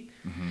Kennedy.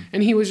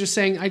 And he was just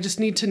saying, I just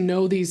need to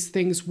know these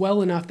things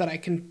well enough that I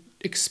can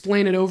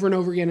explain it over and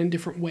over again in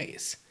different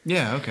ways.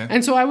 Yeah, okay.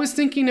 And so I was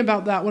thinking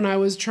about that when I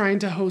was trying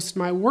to host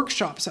my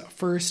workshops at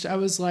first. I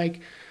was like,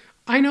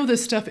 I know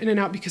this stuff in and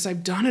out because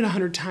I've done it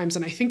 100 times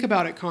and I think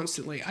about it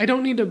constantly. I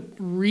don't need to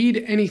read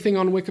anything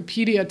on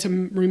Wikipedia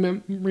to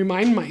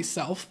remind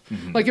myself.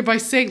 Like if I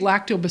say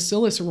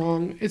lactobacillus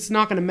wrong, it's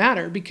not going to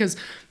matter because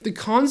the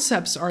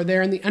concepts are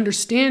there and the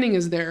understanding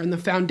is there and the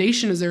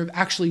foundation is there of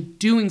actually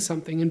doing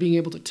something and being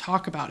able to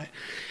talk about it,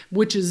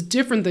 which is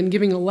different than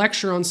giving a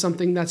lecture on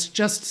something that's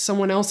just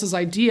someone else's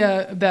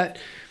idea that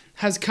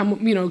has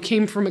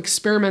came from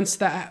experiments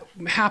that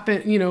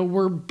happened,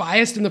 were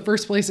biased in the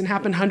first place and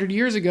happened 100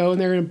 years ago,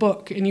 and they're in a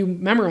book, and you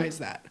memorize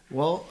that.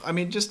 Well, I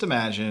mean, just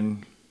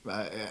imagine,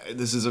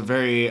 this is a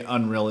very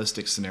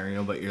unrealistic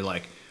scenario, but you're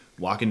like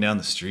walking down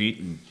the street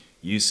and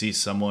you see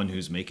someone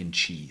who's making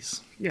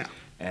cheese. Yeah.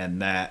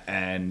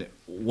 And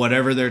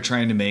whatever they're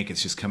trying to make,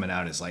 it's just coming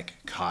out as like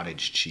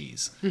cottage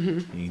cheese.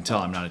 You can tell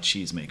I'm not a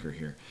cheesemaker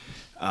here.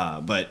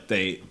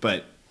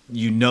 But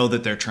you know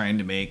that they're trying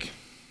to make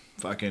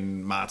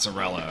fucking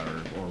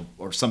mozzarella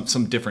or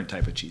some different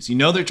type of cheese. You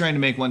know they're trying to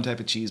make one type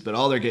of cheese, but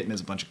all they're getting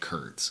is a bunch of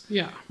curds.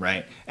 Yeah.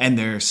 Right? And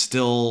they're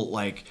still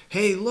like,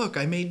 hey, look,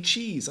 I made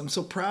cheese. I'm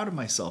so proud of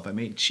myself. I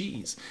made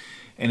cheese.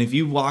 And if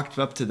you walked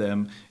up to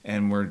them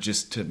and were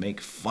just to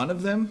make fun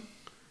of them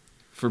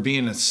for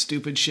being a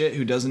stupid shit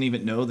who doesn't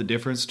even know the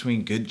difference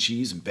between good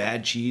cheese and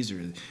bad cheese,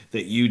 or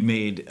that you'd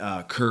made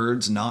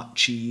curds, not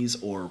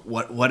cheese, or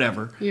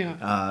whatever.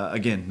 Yeah.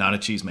 Again, not a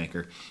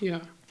cheesemaker. Yeah.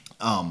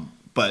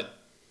 But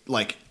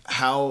like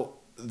how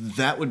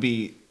that would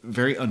be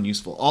very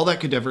unuseful. All that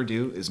could ever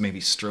do is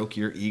maybe stroke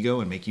your ego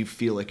and make you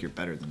feel like you're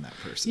better than that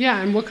person.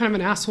 Yeah, and what kind of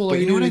an asshole are you?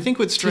 But you know what I think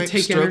would stroke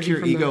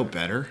your ego that?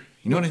 better?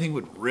 You know what I think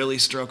would really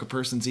stroke a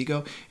person's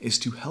ego is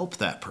to help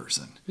that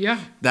person. Yeah.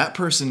 That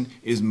person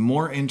is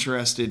more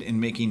interested in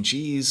making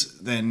cheese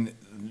than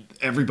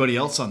everybody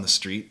else on the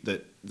street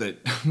that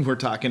we're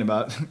talking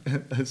about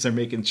as they're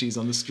making cheese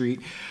on the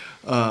street.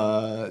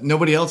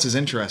 Nobody else is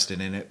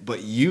interested in it,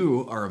 but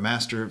you are a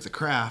master of the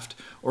craft,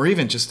 or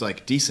even just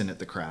like decent at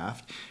the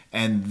craft,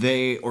 and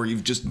or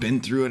you've just been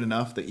through it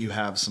enough that you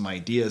have some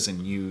ideas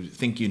and you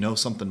think you know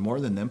something more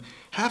than them.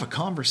 Have a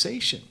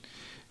conversation.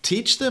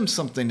 Teach them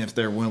something if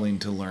they're willing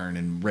to learn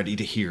and ready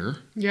to hear.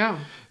 Yeah.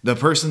 The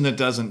person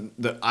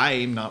that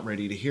I'm not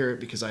ready to hear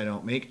it because I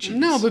don't make cheese.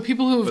 No, but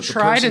people who have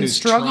tried and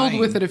struggled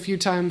with it a few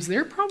times,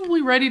 they're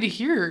probably ready to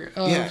hear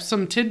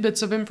some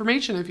tidbits of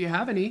information if you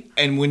have any.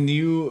 And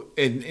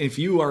if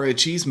you are a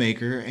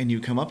cheesemaker and you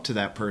come up to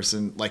that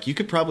person, like you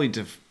could probably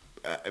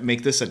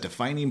make this a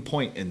defining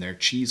point in their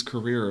cheese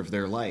career of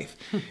their life.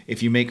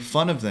 If you make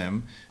fun of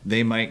them,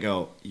 they might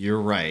go,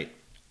 "You're right,"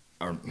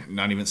 or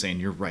not even saying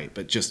you're right,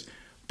 but just,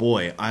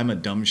 "Boy, I'm a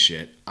dumb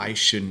shit. I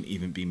shouldn't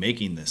even be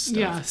making this stuff.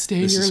 Yeah, stay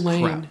in This your is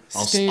lane. crap.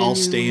 I'll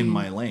stay in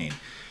my lane."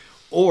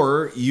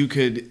 Or you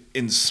could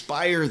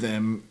inspire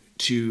them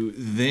to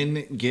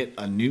then get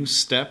a new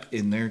step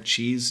in their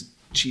cheese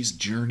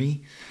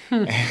journey,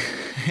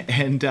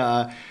 and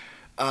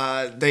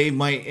they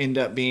might end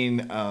up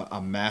being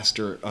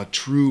a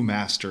true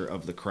master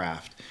of the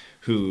craft,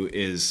 who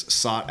is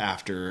sought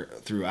after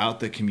throughout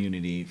the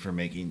community for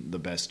making the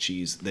best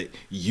cheese that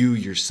you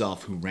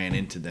yourself, who ran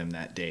into them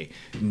that day,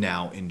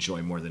 now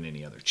enjoy more than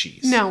any other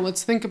cheese. Now,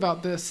 let's think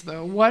about this,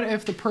 though. What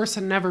if the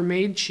person never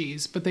made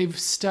cheese, but they've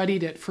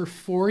studied it for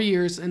 4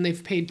 years and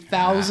they've paid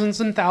thousands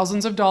and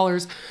thousands of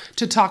dollars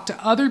to talk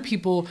to other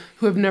people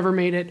who have never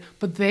made it,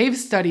 but they've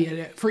studied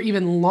it for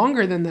even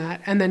longer than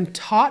that, and then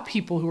taught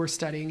people who are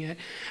studying it,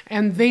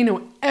 and they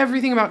know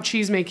everything about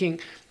cheese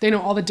making. They know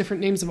all the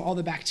different names of all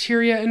the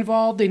bacteria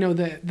involved. They know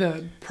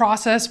the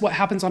process, what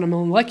happens on a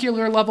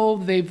molecular level.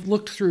 They've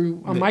looked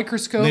through a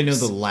microscope. They know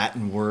the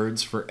Latin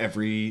words for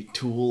every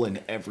tool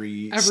and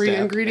every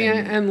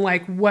ingredient, and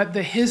like what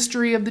the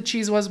history of the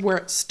cheese was, where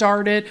it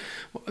started.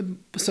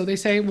 So they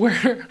say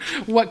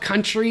what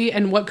country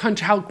and what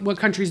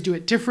countries do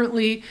it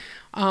differently.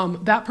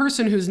 That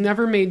person who's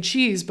never made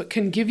cheese but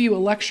can give you a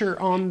lecture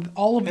on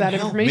all of that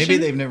information. Maybe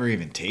they've never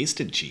even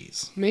tasted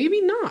cheese. Maybe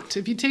not.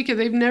 If you take it,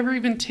 they've never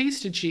even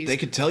tasted cheese. They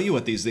could tell you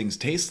what these things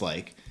taste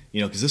like,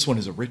 because this one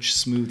is a rich,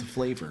 smooth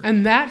flavor.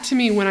 And that, to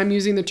me, when I'm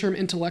using the term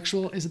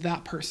intellectual, is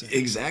that person.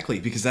 Exactly,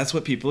 because that's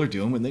what people are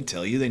doing when they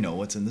tell you they know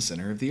what's in the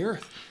center of the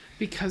earth.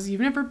 Because you've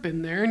never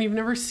been there, and you've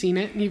never seen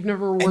it, and you've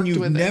never worked with it.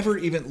 And you've never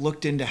even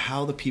looked into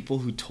how the people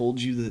who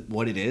told you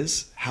what it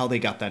is, how they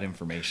got that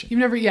information. You've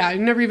never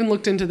even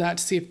looked into that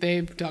to see if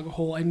they've dug a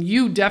hole. And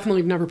you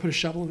definitely have never put a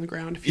shovel in the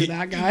ground if you're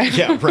that guy.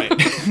 Yeah, right.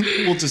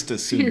 We'll just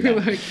assume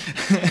you're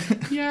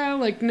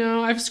that.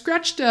 No, I've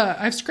scratched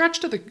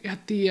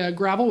at the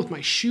gravel with my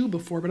shoe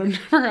before, but I've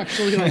never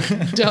actually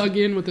dug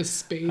in with a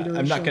spade or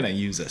I'm not going to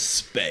use a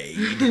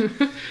spade.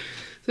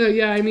 So,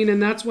 yeah,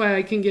 and that's why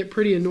I can get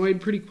pretty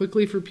annoyed pretty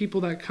quickly for people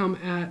that come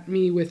at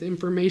me with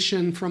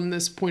information from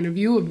this point of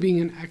view of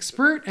being an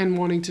expert and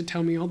wanting to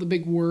tell me all the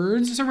big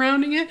words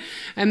surrounding it.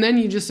 And then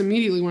you just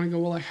immediately want to go,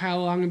 well, like, how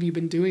long have you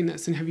been doing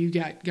this? And have you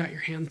got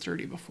your hands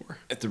dirty before?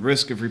 At the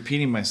risk of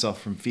repeating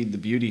myself from Feed the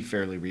Beauty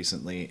fairly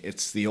recently,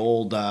 it's the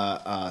old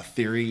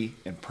theory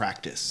and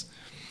practice.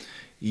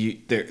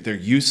 They're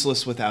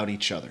useless without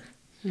each other.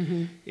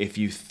 Mm-hmm. If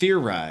you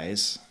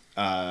theorize...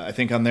 I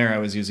think on there I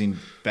was using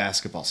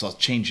basketball, so I'll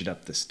change it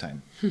up this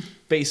time.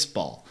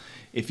 Baseball.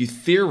 If you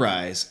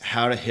theorize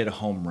how to hit a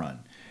home run,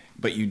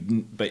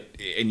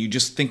 and you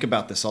just think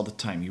about this all the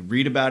time. You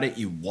read about it,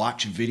 you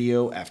watch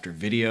video after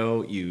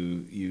video,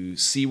 you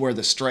see where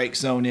the strike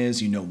zone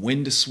is, you know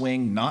when to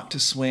swing, not to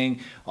swing,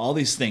 all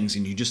these things,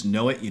 and you just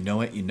know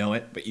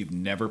it, but you've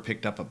never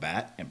picked up a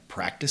bat and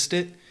practiced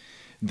it,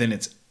 then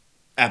it's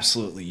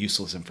absolutely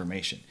useless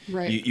information.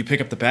 Right. You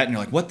pick up the bat and you're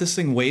like, what? This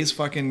thing weighs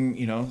fucking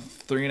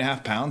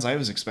 3.5 pounds. I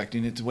was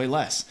expecting it to weigh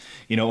less,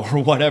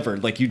 or whatever.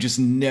 Like you just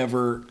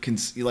never can.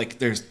 Like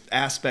there's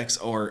aspects,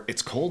 or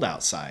it's cold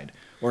outside,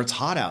 or it's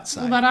hot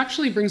outside. Well, that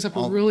actually brings up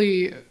a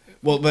really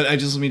well. But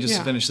let me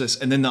finish this,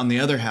 and then on the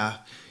other half,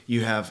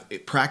 you have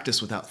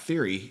practice without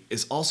theory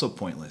is also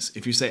pointless.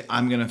 If you say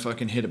I'm gonna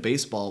fucking hit a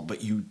baseball,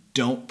 but you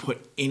don't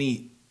put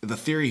any. The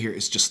theory here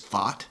is just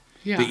thought.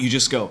 Yeah. That you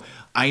just go,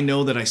 I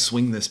know that I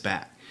swing this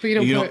bat. But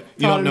you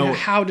don't know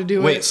how to do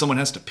it. Wait, someone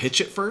has to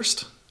pitch it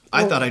first?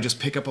 I thought I just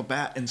pick up a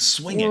bat and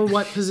swing it. Or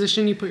what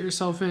position you put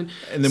yourself in.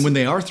 And then when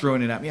they are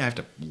throwing it at me, I have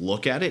to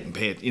look at it and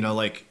pay it.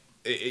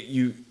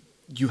 You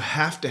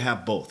have to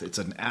have both. It's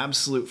an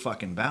absolute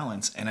fucking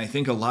balance. And I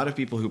think a lot of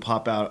people who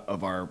pop out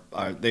of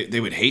they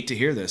would hate to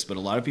hear this, but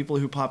a lot of people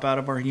who pop out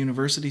of our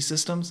university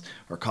systems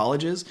or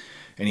colleges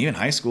and even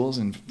high schools,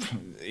 and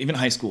even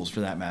high schools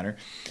for that matter,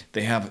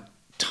 they have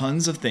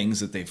tons of things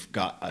that they've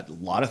got a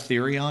lot of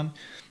theory on,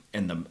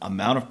 and the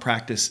amount of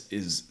practice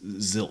is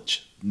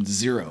zilch,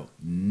 zero,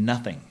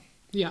 nothing.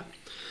 Yeah.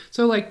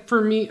 So like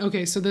for me,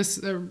 okay, so this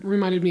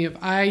reminded me of,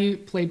 I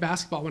played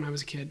basketball when I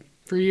was a kid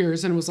for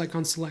years, and it was like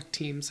on select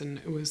teams, and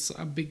it was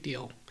a big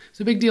deal. It's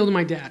a big deal to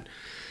my dad.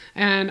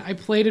 And I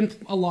played in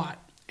a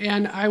lot,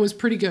 and I was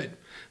pretty good,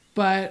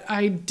 but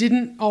I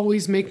didn't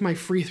always make my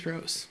free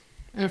throws.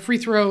 A free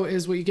throw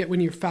is what you get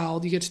when you're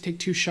fouled. You get to take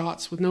 2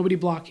 shots with nobody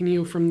blocking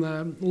you from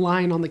the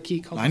line on the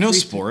key called I know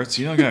sports.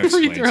 You don't got to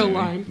explain free throw to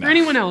line. No. For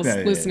anyone else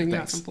listening that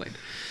hasn't played.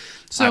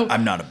 So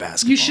I'm not a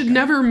basketball You should guy.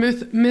 never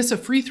miss a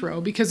free throw,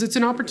 because it's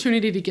an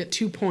opportunity to get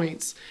 2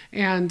 points,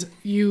 and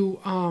you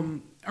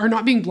are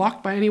not being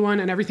blocked by anyone,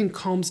 and everything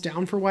calms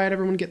down for a while.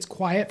 Everyone gets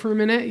quiet for a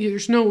minute. You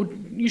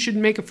should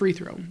make a free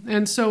throw.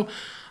 And so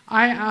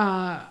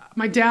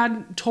my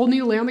dad told me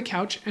to lay on the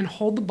couch and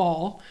hold the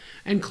ball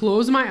and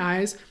close my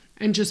eyes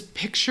and just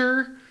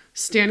picture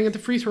standing at the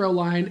free throw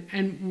line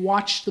and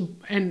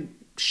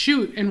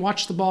shoot and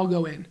watch the ball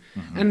go in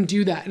and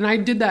do that. And I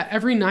did that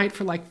every night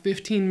for like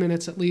 15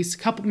 minutes at least,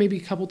 maybe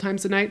a couple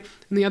times a night.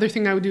 And the other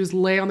thing I would do is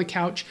lay on the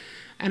couch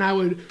and I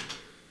would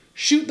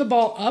shoot the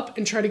ball up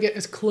and try to get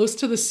as close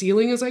to the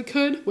ceiling as I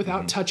could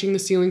without touching the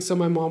ceiling so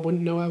my mom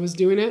wouldn't know I was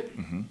doing it,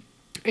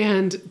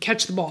 and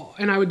catch the ball.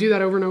 And I would do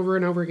that over and over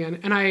and over again.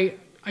 And I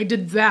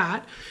did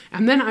that.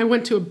 And then I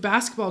went to a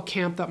basketball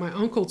camp that my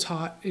uncle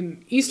taught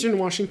in Eastern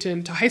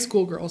Washington to high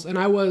school girls. And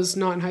I was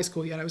not in high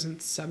school yet. I was in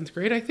 7th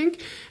grade, I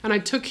think. And I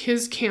took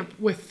his camp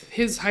with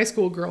his high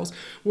school girls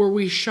where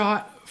we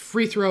shot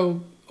free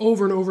throw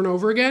over and over and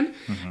over again.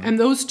 And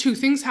those two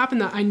things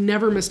happened that I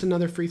never missed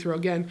another free throw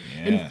again.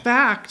 Yeah. In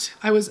fact,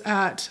 I was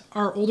at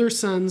our older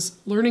son's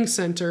learning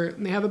center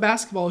and they have a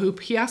basketball hoop.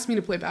 He asked me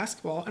to play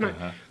basketball. And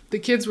the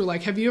kids were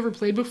like, have you ever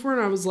played before?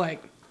 And I was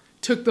like,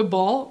 took the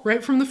ball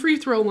right from the free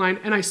throw line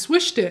and I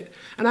swished it.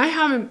 And I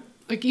haven't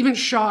like even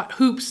shot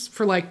hoops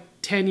for like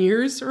 10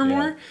 years or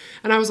more.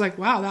 And I was like,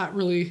 wow,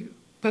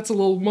 that's a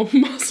little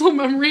muscle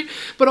memory.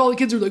 But all the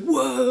kids were like,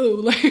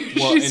 whoa, like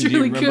she's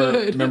really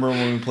good. Remember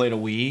when we played the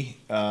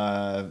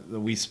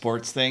Wii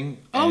Sports thing?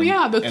 And,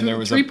 there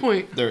was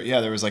 3-point.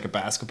 There was like a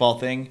basketball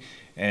thing.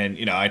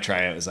 And, I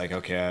tried it. It was like,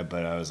 okay,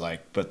 but I was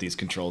like, but these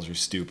controls are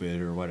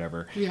stupid or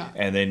whatever. Yeah.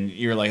 And then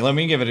you're like, let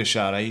me give it a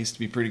shot. I used to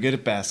be pretty good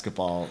at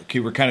basketball. Okay,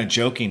 we're kind of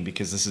joking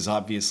because this is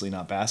obviously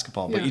not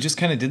basketball. But you just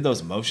kind of did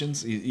those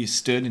motions. You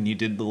stood and you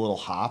did the little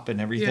hop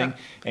and everything. Yeah.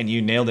 And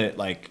you nailed it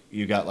like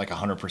you got like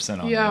 100%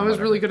 on it. Yeah, I was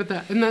really good at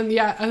that. And then,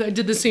 I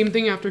did the same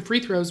thing after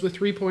free throws with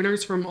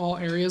 3-pointers from all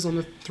areas on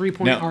the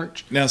 3-point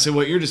arch. Now, so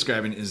what you're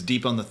describing is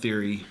deep on the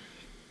theory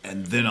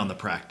and then on the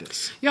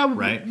practice. Yeah,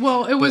 right?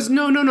 Well,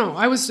 no.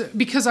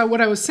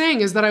 What I was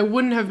saying is that I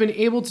wouldn't have been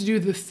able to do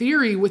the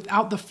theory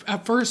without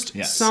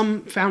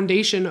some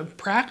foundation of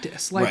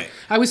practice. Like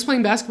I was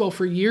playing basketball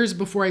for years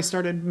before I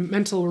started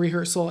mental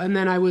rehearsal, and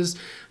then I was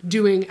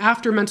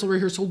after mental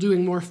rehearsal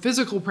doing more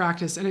physical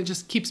practice, and it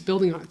just keeps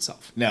building on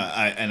itself.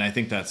 I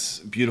think that's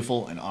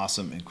beautiful and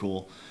awesome and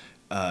cool.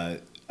 I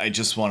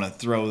just want to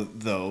throw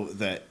though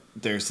that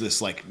there's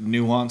this like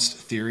nuanced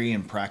theory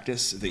and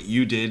practice that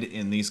you did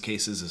in these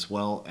cases as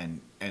well.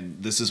 And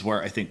this is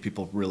where I think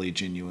people really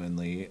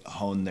genuinely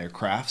hone their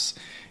crafts,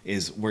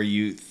 is where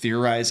you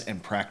theorize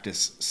and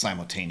practice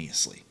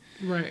simultaneously.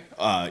 Right.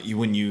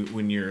 When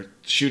you're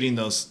shooting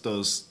those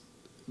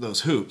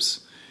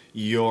hoops,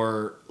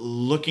 you're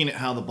looking at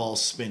how the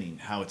ball's spinning,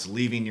 how it's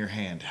leaving your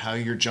hand, how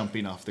you're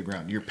jumping off the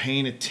ground. You're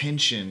paying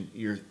attention.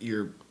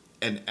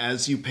 And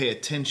as you pay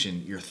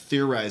attention, you're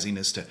theorizing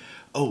as to,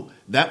 oh,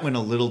 that went a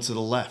little to the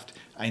left.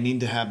 I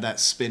need to have that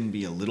spin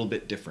be a little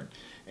bit different.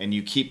 And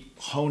you keep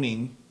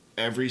honing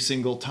every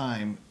single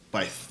time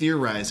by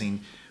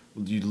theorizing.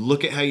 You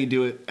look at how you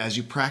do it as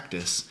you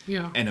practice.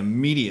 Yeah. And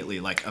immediately,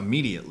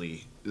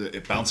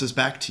 it bounces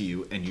back to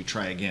you and you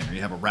try again. Or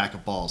you have a rack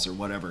of balls or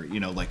whatever.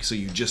 So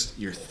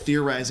you're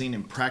theorizing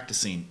and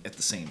practicing at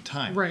the same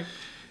time. Right.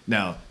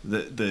 Now,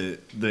 the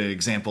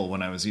example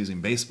when I was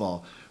using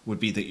baseball would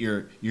be that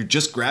you're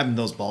just grabbing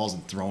those balls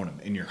and throwing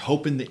them, and you're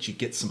hoping that you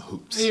get some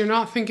hoops. And you're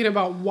not thinking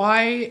about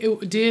why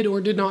it did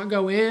or did not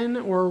go in,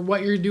 or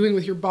what you're doing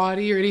with your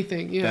body or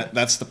anything. Yeah,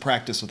 that's the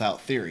practice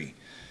without theory,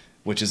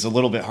 which is a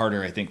little bit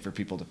harder, I think, for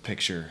people to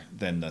picture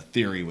than the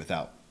theory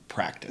without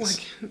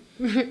practice.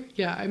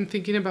 Yeah, I'm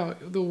thinking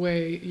about the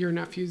way your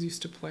nephews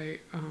used to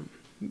play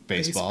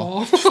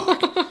baseball.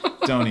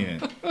 Don't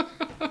even.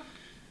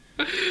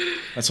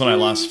 That's when I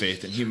lost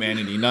faith in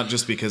humanity, not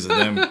just because of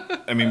them.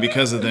 I mean,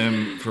 because of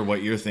them, for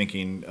what you're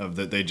thinking of,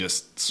 that they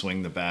just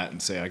swing the bat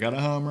and say, I got a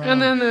home run.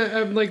 And then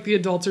the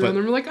adults around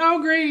them are like,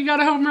 oh, great, you got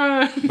a home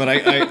run. But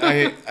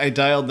I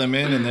dialed them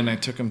in, and then I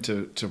took them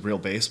to real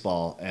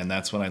baseball, and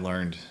that's when I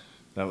learned,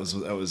 that was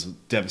a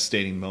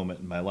devastating moment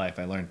in my life.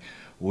 I learned,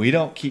 we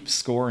don't keep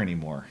score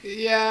anymore.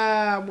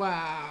 Yeah,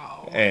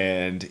 wow.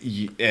 And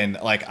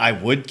like I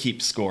would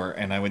keep score,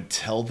 and I would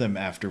tell them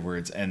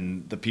afterwards,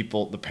 and the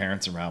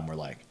parents around were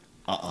like,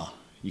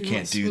 you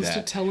can't do that.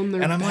 To tell them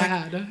they're and I'm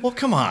bad. like, well,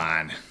 come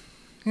on.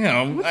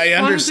 I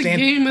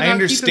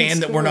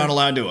understand that we're not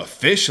allowed to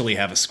officially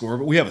have a score,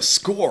 but we have a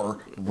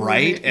score,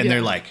 right? And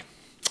they're like,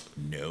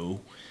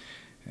 no.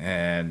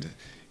 And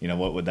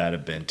what would that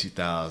have been?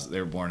 2000. They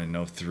were born in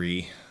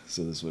 2003,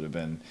 so this would have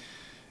been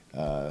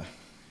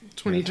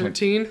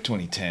 2013,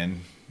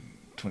 2010,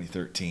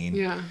 2013.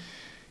 Yeah.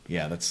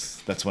 Yeah,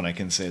 that's when I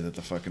can say that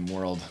the fucking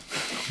world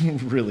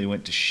really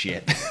went to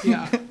shit.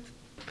 Yeah.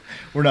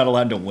 We're not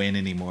allowed to win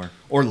anymore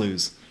or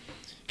lose.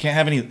 Can't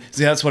have any.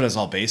 See, that's what it's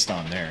all based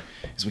on. There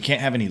is we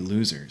can't have any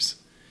losers.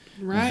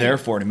 Right.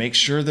 Therefore, to make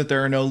sure that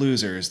there are no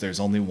losers, there's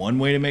only one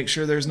way to make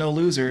sure there's no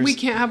losers. We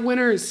can't have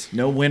winners.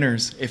 No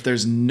winners. If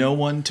there's no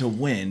one to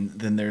win,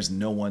 then there's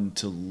no one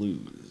to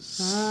lose.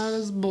 That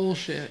is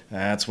bullshit.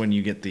 That's when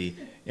you get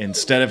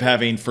instead of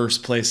having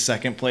first place,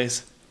 second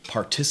place,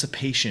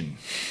 participation.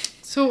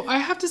 So I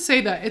have to say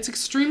that it's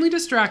extremely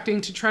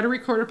distracting to try to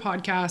record a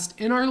podcast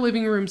in our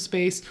living room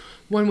space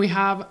when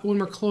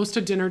we're close to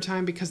dinner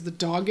time because the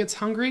dog gets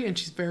hungry and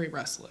she's very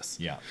restless.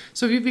 Yeah.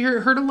 So if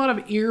you've heard a lot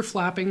of ear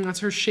flapping, that's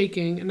her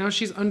shaking, and now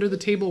she's under the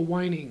table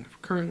whining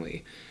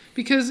currently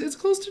because it's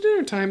close to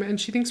dinner time and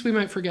she thinks we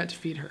might forget to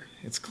feed her.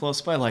 It's close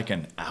by like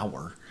an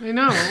hour. I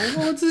know.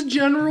 Well, it's a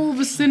general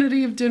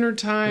vicinity of dinner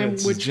time,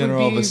 It's a which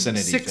general would be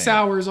vicinity 6 thing.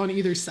 hours on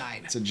either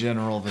side. It's a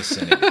general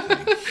vicinity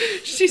thing.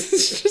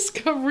 She's just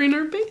covering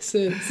her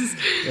bases.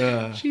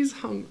 She's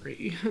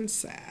hungry and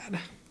sad.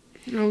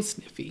 Oh,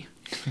 sniffy.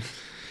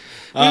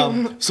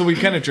 So we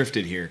kind of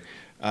drifted here.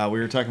 We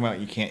were talking about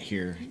you can't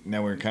hear.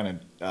 Now we're kind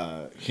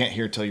of can't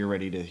hear till you're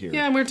ready to hear.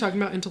 Yeah, and we were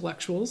talking about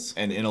intellectuals.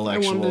 And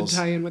intellectuals. I wanted to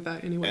tie in with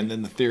that anyway. And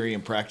then the theory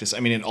and practice. I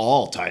mean, it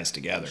all ties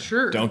together.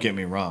 Sure. Don't get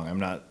me wrong. I'm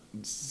not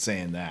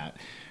saying that.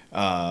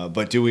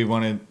 But do we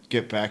want to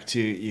get back to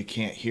you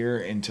can't hear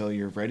until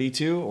you're ready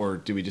to, or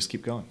do we just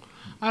keep going?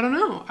 I don't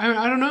know. I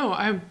don't know.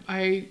 I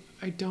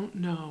don't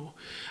know.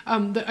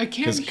 I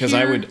can't Because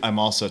hear. I'm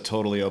also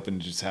totally open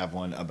to just have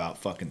one about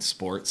fucking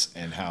sports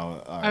and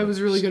how I was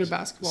really good at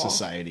basketball.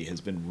 Society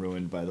has been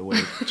ruined by the way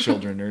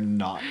children are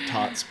not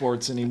taught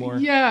sports anymore.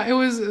 Yeah,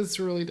 it's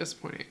really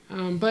disappointing.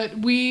 But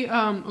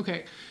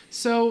okay.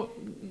 So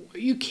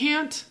you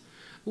can't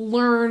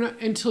learn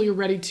until you're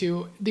ready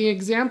to. The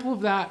example of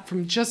that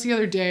from just the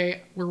other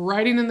day, we're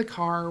riding in the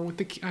car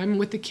I'm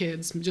with the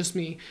kids, just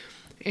me,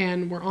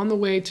 and I'm on the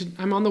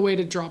way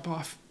to drop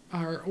off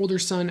our older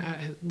son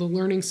at the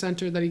learning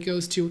center that he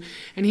goes to,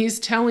 and he's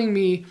telling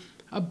me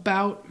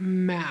about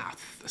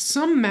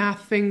some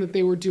math thing that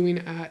they were doing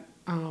at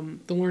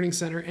the learning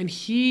center, and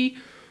he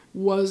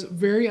was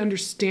very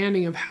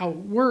understanding of how it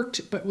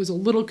worked, but was a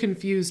little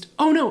confused.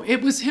 Oh no,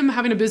 it was him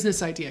having a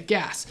business idea.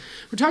 Gas.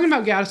 We're talking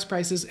about gas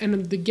prices,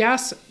 and the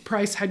gas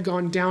price had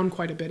gone down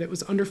quite a bit. It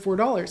was under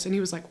 $4, and he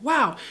was like,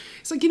 wow.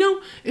 It's like,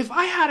 if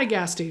I had a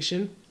gas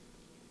station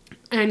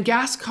and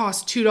gas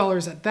cost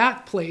 $2 at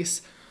that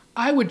place,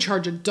 I would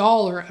charge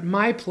 $1 at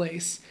my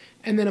place,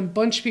 and then a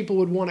bunch of people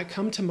would want to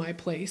come to my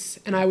place,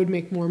 and I would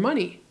make more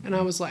money. And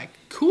I was like,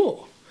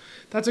 cool,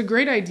 that's a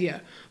great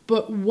idea.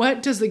 But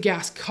what does the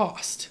gas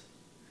cost?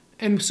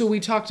 And so we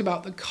talked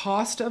about the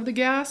cost of the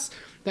gas,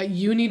 that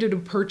you needed to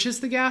purchase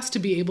the gas to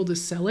be able to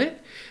sell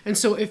it. And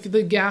so if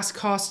the gas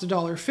cost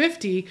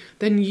 $1.50,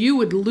 then you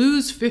would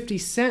lose 50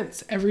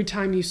 cents every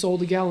time you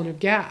sold a gallon of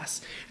gas.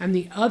 And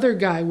the other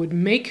guy would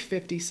make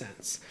 50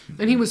 cents.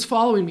 And he was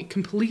following me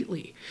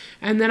completely.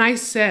 And then I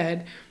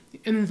said,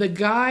 and the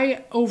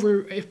guy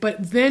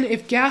but then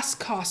if gas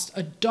cost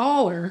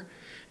 $1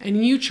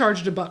 and you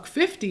charged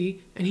 $1.50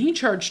 and he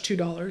charged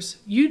 $2,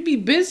 you'd be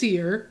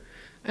busier.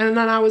 And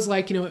then I was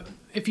like,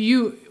 if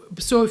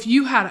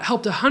you had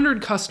helped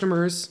 100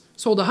 customers,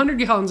 sold 100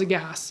 gallons of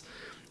gas,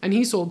 and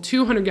he sold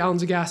 200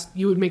 gallons of gas,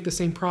 you would make the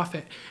same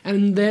profit.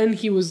 And then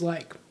he was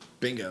like,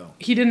 bingo.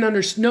 He didn't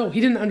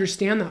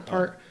understand that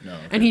part. No,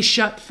 okay. And he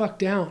shut the fuck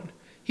down.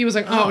 He was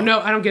like, oh no,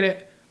 I don't get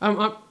it. And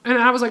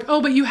I was like,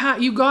 oh, but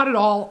you got it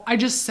all. I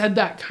just said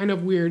that kind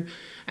of weird.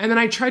 And then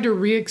I tried to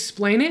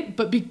re-explain it,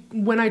 but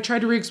when I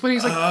tried to re-explain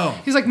it,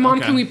 he's like,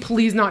 Mom, Can we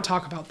please not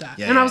talk about that?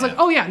 Yeah, and I was like, yeah.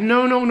 oh yeah,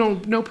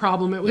 no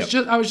problem. It was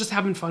I was just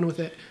having fun with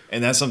it.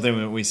 And that's something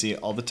that we see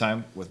all the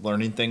time with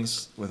learning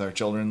things, with our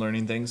children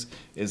learning things,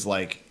 is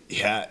like,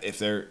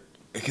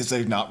 because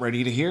they're not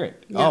ready to hear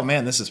it. Yeah. Oh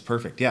man, this is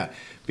perfect. Yeah.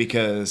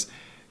 Because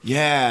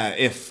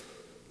if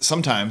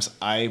sometimes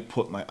I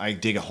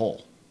dig a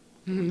hole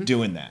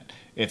doing that.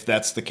 If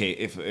that's the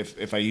case,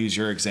 if I use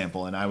your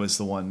example and I was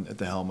the one at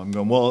the helm, I'm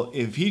going, well,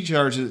 if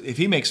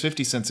he makes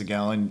 50 cents a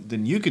gallon,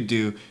 then you could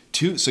do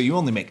so you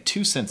only make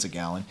 2 cents a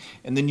gallon,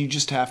 and then you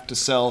just have to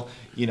sell,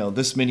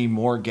 this many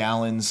more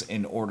gallons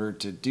in order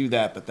to do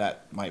that, but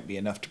that might be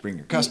enough to bring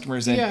your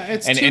customers in. Yeah,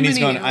 it's and too he's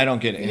many, going, I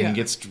don't get it. And yeah. he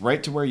gets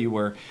right to where you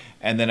were,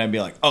 and then I'd be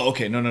like, oh,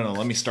 okay, no,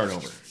 let me start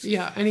over.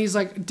 Yeah, and he's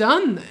like,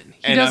 done then.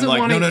 And I'm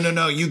like,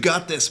 no, you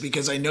got this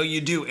because I know you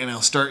do. And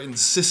I'll start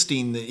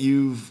insisting that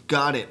you've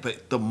got it.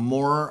 But the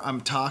more I'm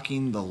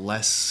talking, the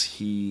less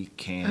he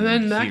can And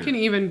then that hear. can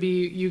even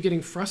be you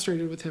getting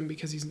frustrated with him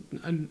because he's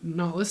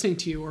not listening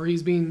to you, or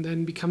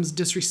then becomes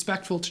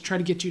disrespectful to try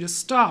to get you to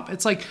stop.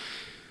 It's like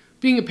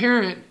being a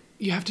parent,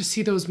 you have to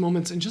see those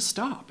moments and just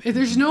stop.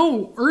 There's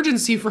no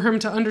urgency for him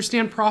to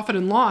understand profit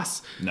and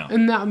loss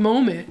in that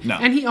moment. No.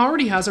 And he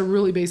already has a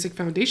really basic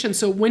foundation.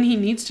 So when he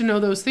needs to know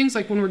those things,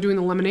 like when we're doing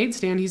the lemonade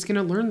stand, he's going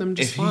to learn them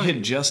just fine. If he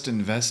had just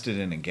invested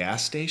in a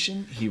gas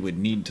station, he would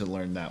need to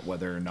learn that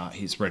whether or not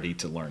he's ready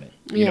to learn it.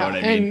 You know what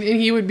I mean? And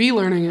he would be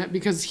learning it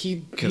because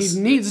he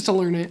needs to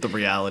learn it. The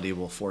reality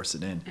will force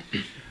it in.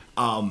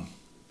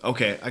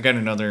 Okay, I got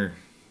another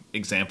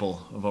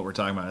example of what we're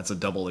talking about. It's a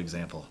double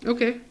example.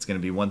 Okay. It's going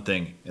to be one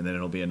thing, and then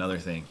it'll be another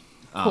thing.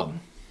 Cool.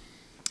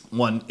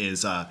 One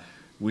is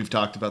we've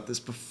talked about this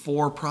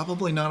before,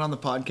 probably not on the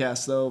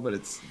podcast though, but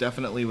it's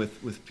definitely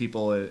with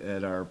people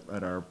at our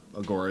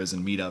agoras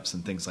and meetups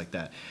and things like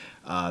that.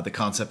 The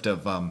concept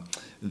of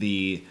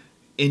the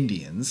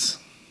Indians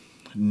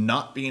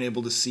not being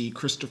able to see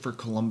Christopher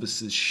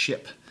Columbus's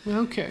ship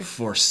Okay.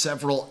 for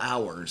several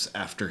hours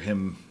after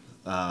him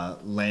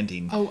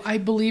landing. Oh, I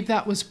believe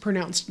that was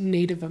pronounced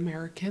Native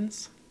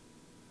Americans.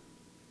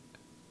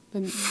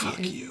 Fuck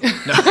you.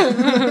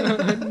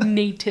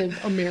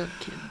 Native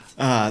Americans.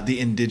 The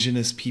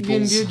indigenous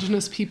peoples. The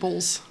indigenous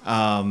peoples.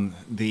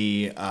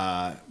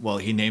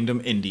 He named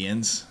them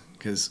Indians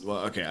because,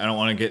 okay, I don't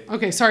want to get...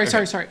 Okay, sorry.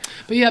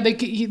 But yeah,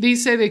 they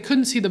say they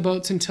couldn't see the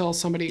boats until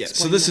somebody explained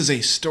so this is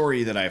a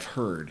story that I've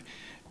heard,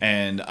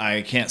 and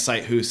I can't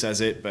cite who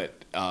says it,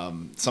 but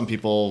some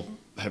people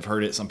have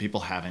heard it, some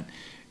people haven't.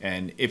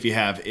 And if you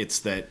have, it's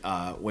that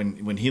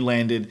when he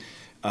landed,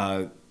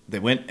 they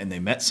went and they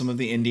met some of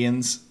the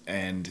Indians,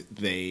 and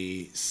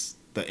the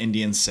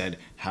Indians said,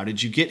 "How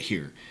did you get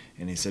here?"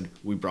 And he said,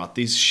 "We brought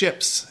these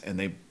ships," and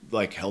they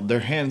held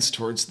their hands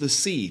towards the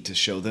sea to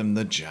show them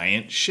the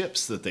giant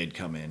ships that they'd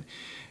come in,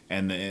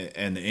 and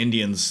the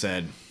Indians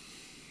said,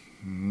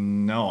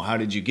 "No, how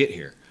did you get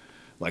here?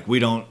 We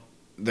don't.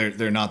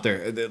 They're not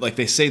there."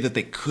 They say that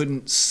they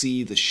couldn't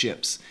see the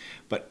ships,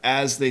 but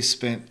as they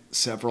spent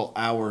several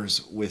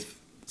hours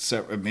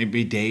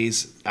maybe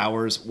days,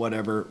 hours,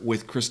 whatever,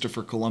 with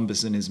Christopher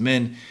Columbus and his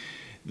men,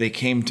 they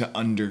came to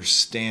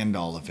understand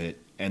all of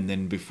it. And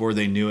then before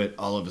they knew it,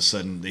 all of a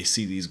sudden they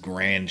see these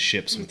grand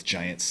ships with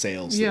giant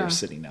sails that are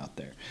sitting out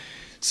there.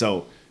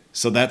 So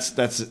that's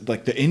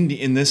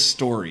in this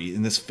story,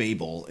 in this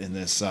fable, in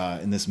this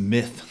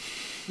myth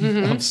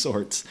of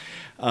sorts,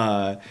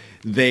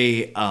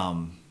 they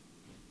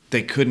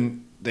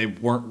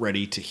weren't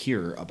ready to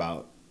hear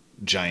about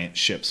giant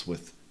ships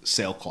with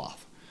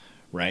sailcloth.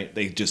 Right?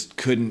 They just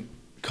couldn't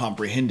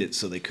comprehend it,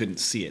 so they couldn't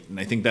see it. And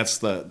I think that's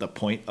the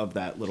point of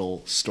that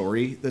little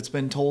story that's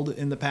been told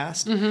in the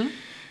past. Mm-hmm.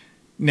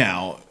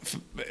 Now,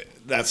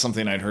 that's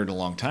something I'd heard a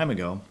long time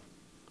ago.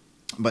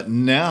 But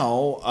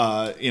now,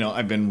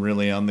 I've been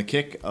really on the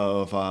kick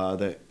of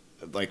I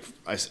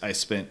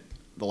spent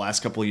the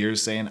last couple of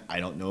years saying,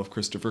 I don't know if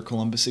Christopher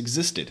Columbus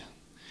existed.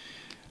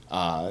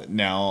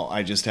 Now,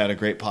 I just had a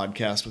great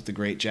podcast with the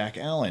great Jack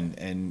Allen,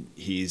 and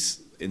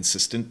he's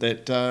insistent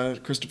that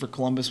Christopher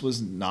Columbus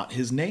was not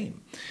his name,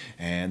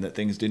 and that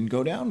things didn't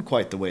go down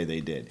quite the way they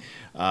did.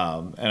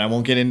 And I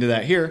won't get into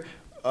that here,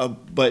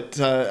 but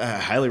I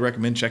highly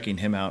recommend checking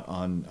him out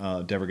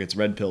on Deborah Gets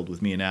Red Pilled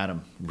with me and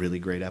Adam. Really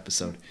great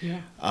episode.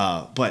 Yeah.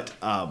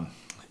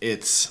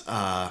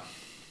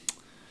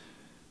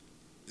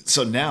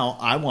 So now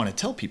I want to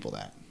tell people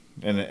that.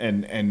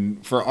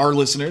 And for our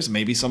listeners,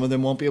 maybe some of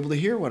them won't be able to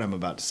hear what I'm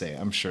about to say.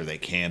 I'm sure they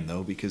can,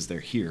 though, because they're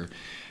here.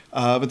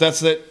 But that's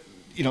that.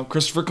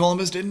 Christopher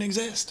Columbus didn't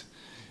exist.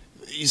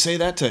 You say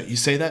that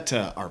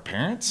to our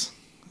parents,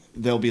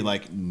 they'll be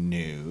like,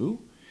 "No,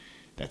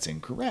 that's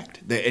incorrect."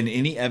 And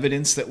any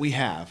evidence that we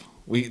have,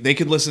 they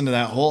could listen to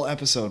that whole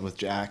episode with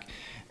Jack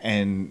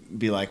and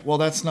be like, "Well,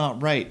 that's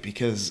not right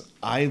because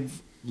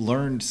I've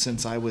learned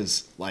since I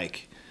was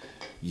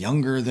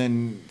younger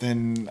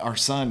than our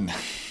son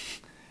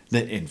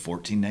that in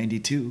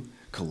 1492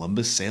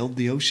 Columbus sailed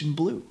the ocean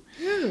blue."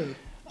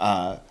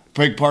 Yeah.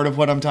 Big part of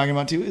what I'm talking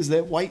about, too, is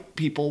that white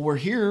people were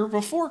here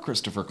before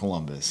Christopher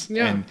Columbus.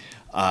 Yeah. And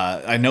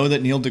I know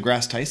that Neil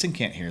deGrasse Tyson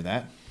can't hear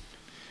that.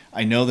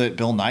 I know that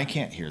Bill Nye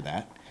can't hear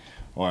that.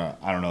 Or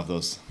I don't know if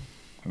those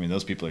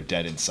people are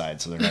dead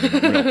inside, so they're not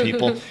even real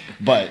people.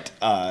 But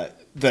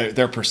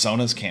their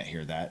personas can't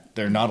hear that.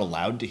 They're not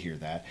allowed to hear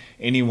that.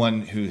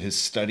 Anyone who has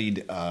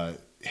studied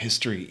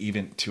history,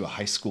 even to a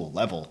high school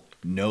level,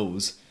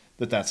 knows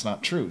that that's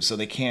not true. So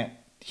they can't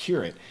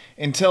hear it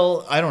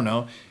until, I don't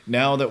know,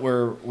 now that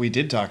we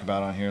did talk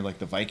about on here,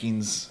 the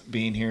Vikings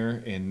being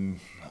here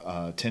in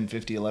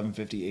 1050,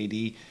 1150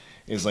 AD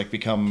is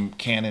become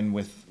canon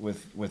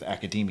with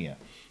academia.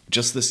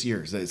 Just this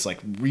year, it's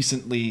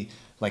recently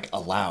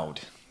allowed.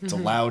 It's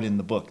allowed in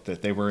the book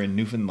that they were in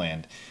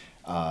Newfoundland,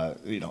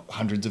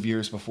 hundreds of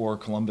years before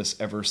Columbus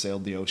ever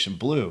sailed the ocean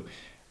blue.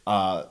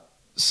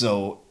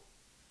 So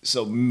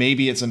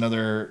maybe it's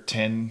another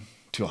 10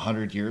 to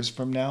 100 years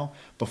from now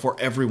before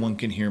everyone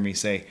can hear me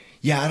say,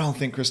 "Yeah, I don't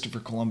think Christopher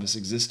Columbus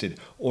existed,"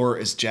 or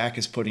as Jack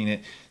is putting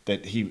it,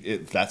 that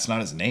that's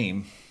not his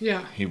name.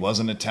 Yeah, he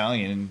wasn't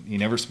Italian. He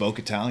never spoke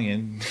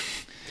Italian.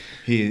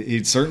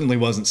 He certainly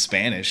wasn't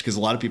Spanish, because a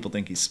lot of people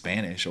think he's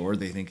Spanish or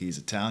they think he's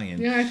Italian.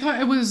 Yeah, I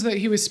thought it was that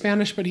he was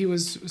Spanish, but he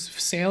was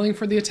sailing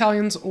for the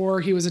Italians,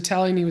 or he was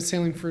Italian, he was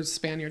sailing for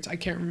Spaniards. I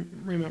can't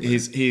remember.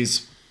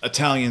 He's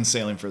Italian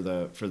sailing for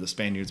the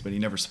Spaniards, but he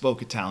never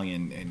spoke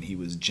Italian, and he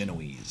was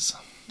Genoese.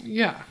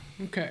 Yeah.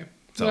 Okay.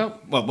 So,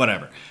 well,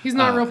 whatever. He's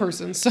not a real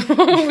person, so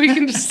we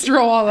can just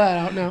throw all that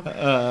out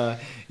now.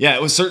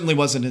 Yeah, it certainly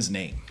wasn't his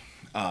name.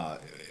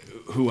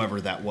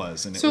 Whoever that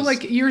was. And so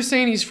you're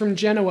saying he's from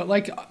Genoa,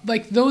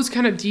 like those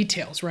kind of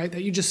details, right?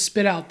 That you just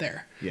spit out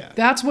there. Yeah.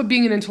 That's what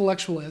being an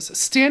intellectual is.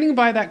 Standing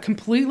by that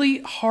completely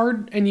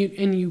hard, and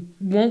you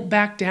won't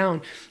back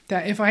down.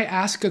 That if I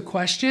ask a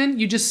question,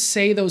 you just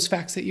say those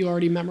facts that you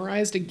already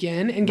memorized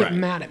again and get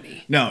mad at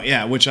me. No,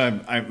 yeah, which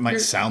I might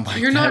sound like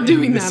you're not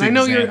doing that. I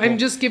know I'm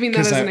just giving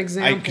that as an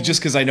example. Just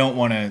because I don't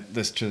want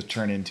this to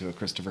turn into a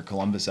Christopher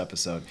Columbus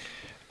episode.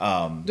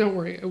 Don't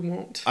worry, it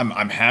won't.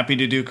 I'm happy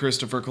to do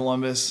Christopher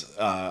Columbus.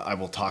 I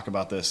will talk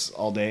about this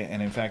all day,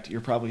 and in fact,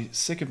 you're probably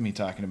sick of me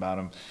talking about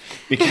him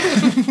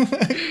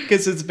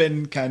because it's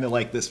been kind of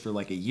like this for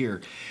like a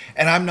year,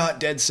 and I'm not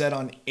dead set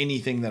on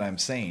anything that I'm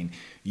saying.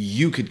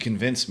 You could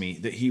convince me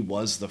that he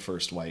was the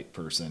first white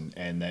person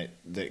and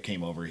that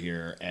came over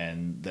here,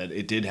 and that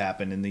it did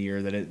happen in the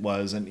year that it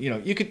was, and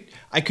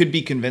I could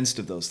be convinced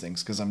of those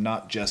things because I'm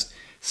not just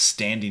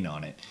standing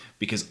on it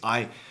because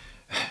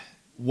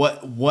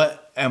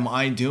What am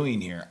I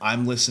doing here?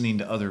 I'm listening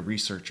to other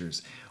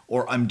researchers,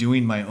 or I'm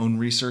doing my own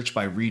research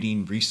by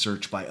reading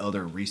research by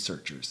other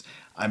researchers.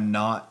 I'm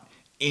not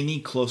any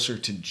closer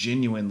to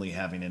genuinely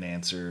having an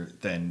answer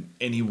than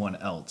anyone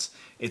else.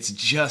 It's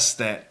just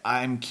that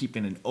I'm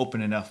keeping an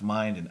open enough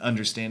mind and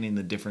understanding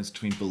the difference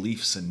between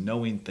beliefs and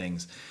knowing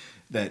things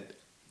that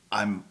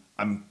I'm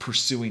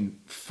pursuing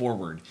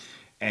forward.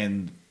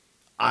 And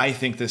I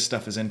think this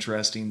stuff is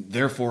interesting.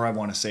 Therefore, I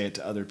want to say it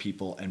to other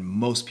people, and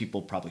most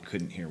people probably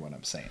couldn't hear what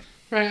I'm saying.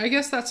 Right. I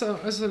guess that's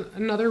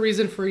another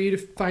reason for you to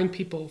find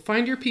people.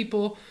 Find your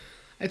people.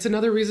 It's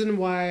another reason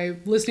why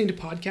listening to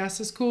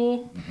podcasts is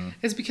cool. Mm-hmm.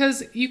 It's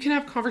because you can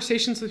have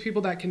conversations with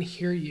people that can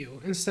hear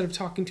you instead of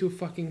talking to a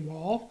fucking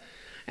wall,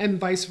 and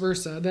vice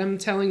versa. Them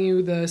telling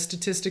you the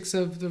statistics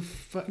of the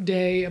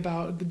day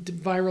about the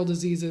viral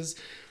diseases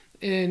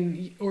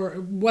or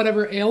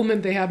whatever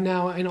ailment they have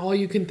now, and all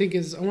you can think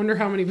is, I wonder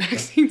how many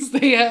vaccines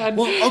they had.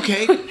 Well,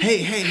 okay.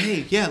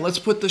 Hey. Yeah, let's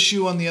put the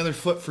shoe on the other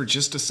foot for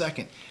just a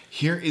second.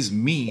 Here is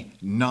me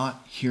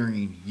not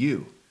hearing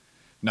you.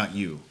 Not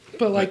you.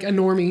 But like a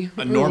normie.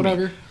 A or normie.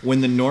 Whatever.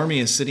 When the normie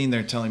is sitting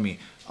there telling me,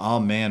 oh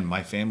man,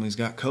 my family's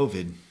got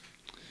COVID.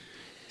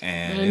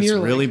 And it's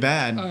really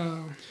bad.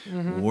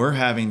 Mm-hmm. We're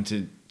having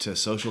to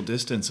social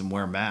distance and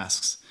wear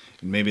masks.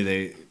 And maybe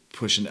they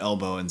push an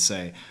elbow and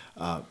say,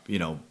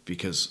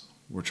 because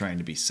we're trying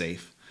to be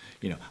safe.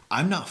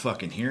 I'm not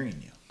fucking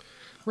hearing you.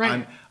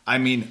 Right.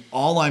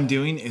 All I'm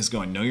doing is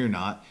going, no, you're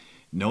not.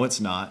 No, it's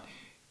not.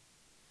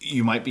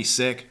 You might be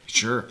sick.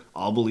 Sure,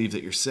 I'll believe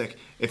that you're sick.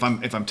 If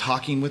I'm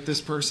talking with this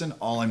person,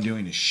 all I'm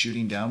doing is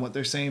shooting down what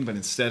they're saying, but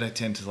instead I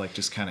tend to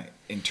just kind of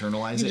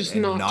internalize it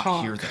and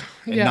not hear them.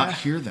 And not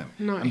hear them.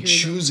 I'm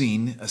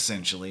choosing,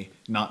 essentially,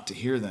 not to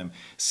hear them.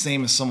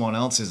 Same as someone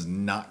else is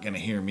not going to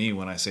hear me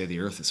when I say the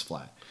earth is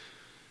flat.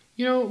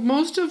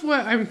 Most of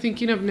what I'm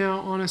thinking of now,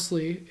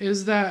 honestly,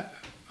 is that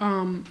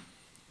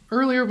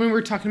earlier when we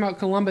were talking about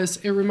Columbus,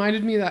 it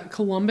reminded me that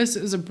Columbus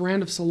is a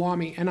brand of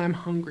salami, and I'm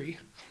hungry.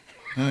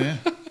 Oh, yeah.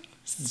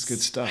 It's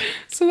good stuff.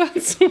 So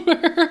that's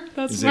where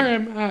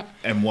I'm at.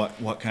 And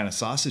what kind of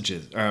sausage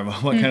is, or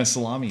what kind of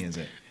salami is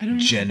it? I don't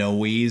know.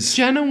 Genoese?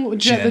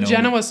 The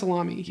Genoa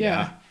salami,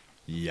 yeah.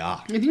 Yeah.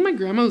 I think my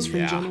grandma was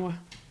from Genoa.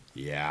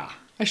 Yeah.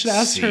 I should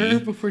have asked her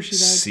before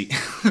she died.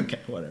 Okay,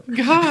 whatever.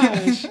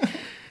 Gosh.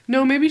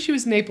 No, maybe she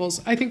was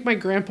Naples. I think my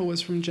grandpa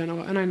was from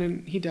Genoa,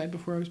 and he died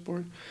before I was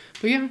born.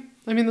 But yeah,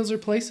 those are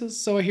places,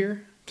 so I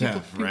hear.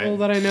 People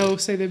that I know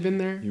say they've been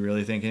there. You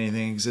really think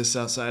anything exists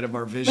outside of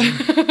our vision?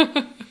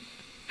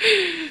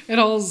 It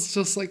all is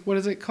just like, what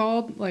is it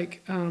called?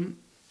 Like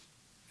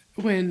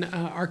when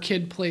our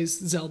kid plays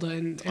Zelda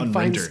and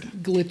finds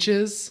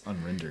glitches.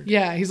 Unrendered.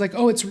 Yeah, he's like,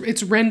 oh,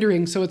 it's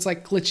rendering, so it's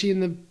like glitchy in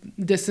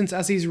the distance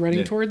as he's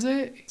running towards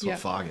it. That's what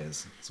fog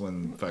is. It's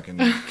when fucking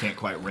can't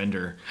quite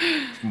render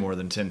more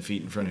than 10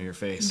 feet in front of your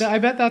face. I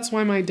bet that's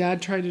why my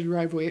dad tried to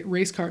drive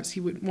race cars.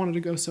 He wanted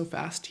to go so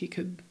fast he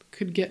could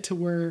get to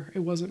where it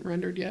wasn't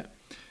rendered yet.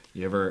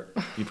 You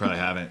probably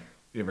haven't.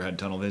 You ever had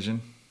tunnel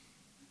vision?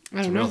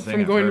 I don't know.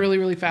 From going really,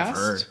 really fast? I've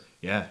heard.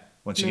 Yeah.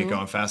 Once you get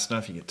going fast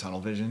enough, you get tunnel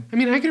vision.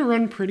 I can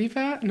run pretty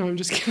fast. No, I'm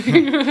just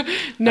kidding.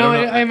 No,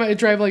 I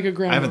drive like a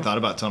grandma. I haven't thought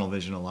about tunnel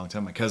vision in a long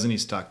time. My cousin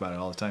used to talk about it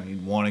all the time. He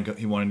wanted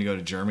to go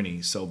to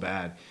Germany so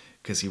bad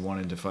because he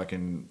wanted to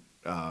fucking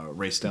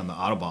race down the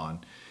Autobahn.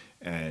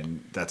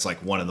 And that's like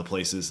one of the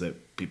places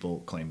that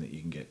people claim that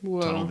you can get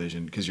tunnel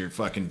vision because your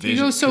fucking vision.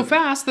 You go so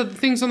fast that the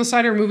things on the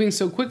side are moving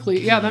so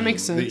quickly. Yeah, that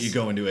makes sense. That you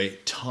go into a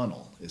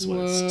tunnel is what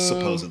it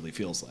supposedly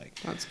feels like.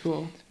 That's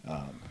cool.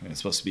 And it's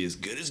supposed to be as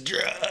good as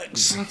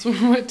drugs. That's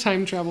what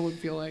time travel would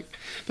feel like.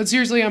 But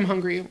seriously, I'm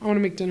hungry. I want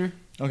to make dinner.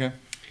 Okay.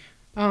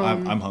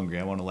 I'm hungry.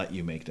 I want to let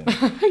you make dinner.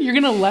 You're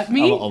going to let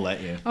me? I'll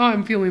let you. Oh,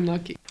 I'm feeling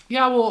lucky.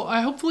 Yeah, well,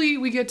 hopefully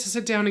we get to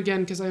sit down again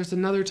because there's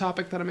another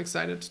topic that I'm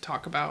excited to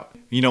talk about.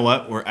 You know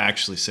what? We're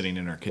actually sitting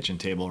in our kitchen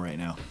table right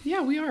now.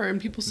 Yeah, we are. And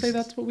people say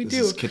that's what we do.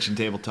 This is kitchen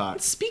table talk.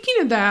 Speaking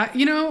of that,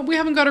 we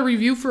haven't got a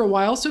review for a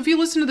while. So if you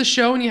listen to the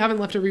show and you haven't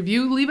left a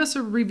review, leave us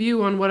a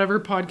review on whatever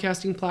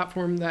podcasting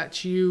platform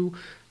that you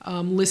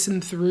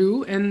listen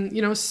through,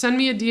 and send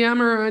me a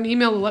DM or an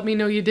email to let me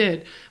know you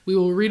did. We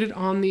will read it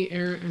on the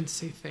air and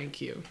say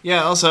thank you.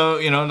 Yeah,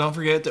 also, don't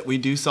forget that we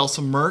do sell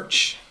some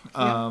merch.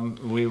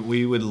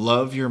 We would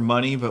love your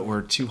money, but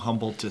we're too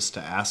humble just to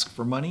ask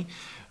for money.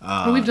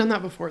 We've done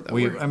that before, though.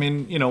 I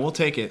mean, we'll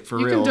take it for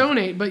You real. can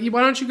donate, but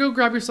why don't you go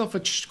grab yourself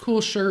a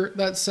cool shirt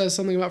that says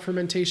something about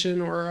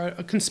fermentation or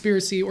a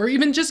conspiracy, or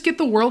even just get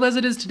the World as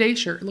It Is Today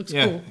shirt. It looks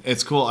cool.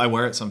 It's cool. I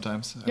wear it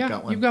sometimes. Yeah, I've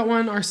got one. you've got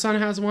one. Our son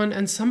has one,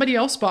 and somebody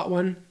else bought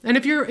one. And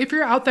if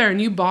you're out there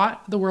and you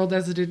bought the World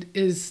as It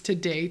Is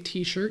Today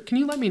T-shirt, can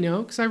you let me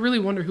know? Because I really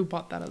wonder who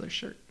bought that other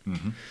shirt.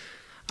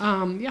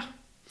 Yeah.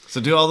 So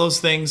do all those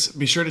things.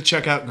 Be sure to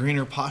check out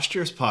Greener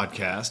Postures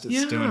podcast.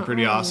 It's doing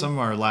pretty awesome.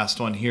 Our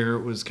last one here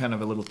was kind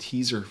of a little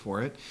teaser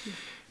for it.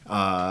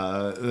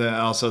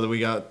 Also, that we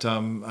got,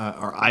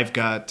 I've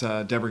got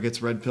Deborah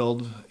Gets Red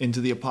Pilled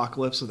Into the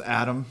Apocalypse with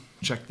Adam.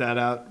 Check that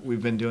out.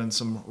 We've been doing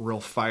some real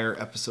fire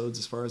episodes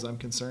as far as I'm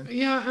concerned.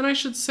 Yeah, and I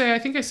should say, I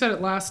think I said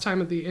it last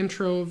time at the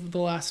intro of the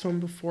last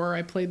one before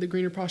I played the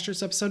Greener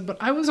Postures episode, but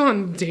I was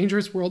on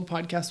Dangerous World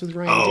podcast with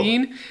Ryan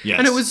Dean,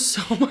 and it was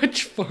so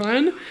much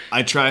fun.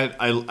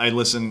 I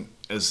listen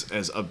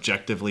as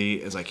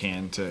objectively as I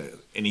can to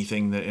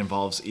anything that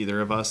involves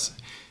either of us,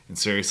 and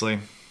seriously,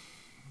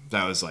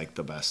 that was like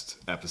the best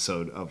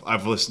episode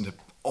I've listened to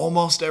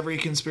almost every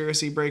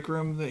conspiracy break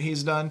room that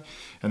he's done,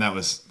 and that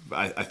was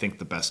I think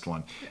the best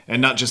one.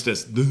 And not just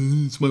as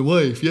it's my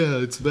wife, yeah,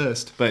 it's the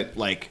best, but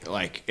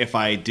like if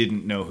I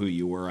didn't know who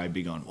you were, I'd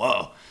be going,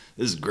 whoa,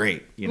 this is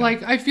great.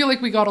 Like I feel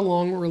like we got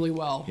along really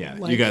well. Yeah,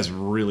 like, you guys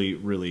really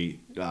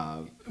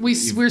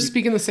we're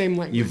speaking the same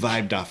language. You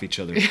vibed off each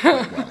other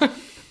quite well.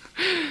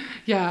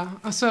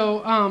 Yeah,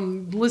 so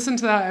listen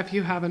to that if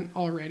you haven't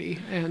already,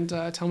 and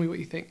tell me what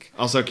you think.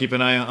 Also, keep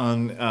an eye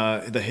on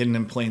the Hidden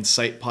in Plain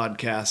Sight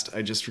podcast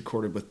I just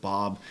recorded with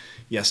Bob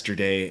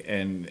yesterday,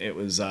 and it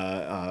was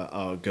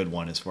a good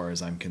one as far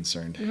as I'm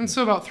concerned. And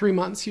so about 3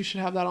 months, you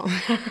should have that on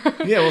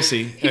there. Yeah, we'll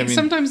see.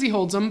 Sometimes he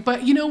holds them,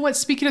 but you know what?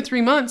 Speaking of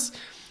 3 months,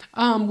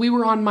 we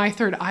were on My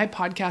Third Eye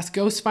podcast.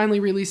 Ghost finally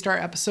released our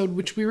episode,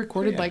 which we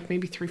recorded like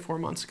maybe 3-4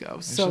 months ago.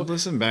 So I should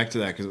listen back to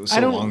that because it was so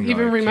I don't long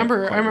even ago.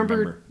 remember. I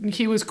remember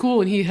he was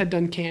cool and he had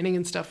done canning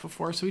and stuff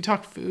before. So we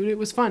talked food. It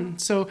was fun.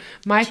 So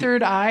My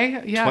Third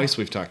Eye, yeah. Twice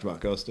we've talked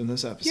about Ghost in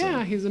this episode.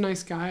 Yeah, he's a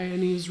nice guy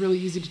and he was really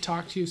easy to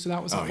talk to. So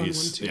that was a fun one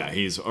too. Yeah,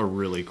 he's a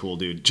really cool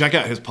dude. Check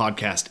out his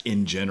podcast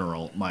in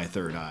general, My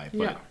Third Eye.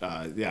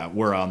 But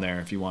we're on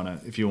there if you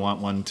want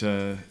one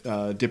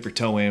to dip your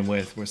toe in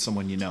with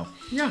someone you know.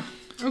 Yeah.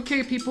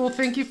 Okay, people,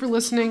 thank you for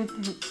listening.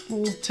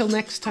 Till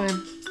next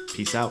time.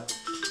 Peace out.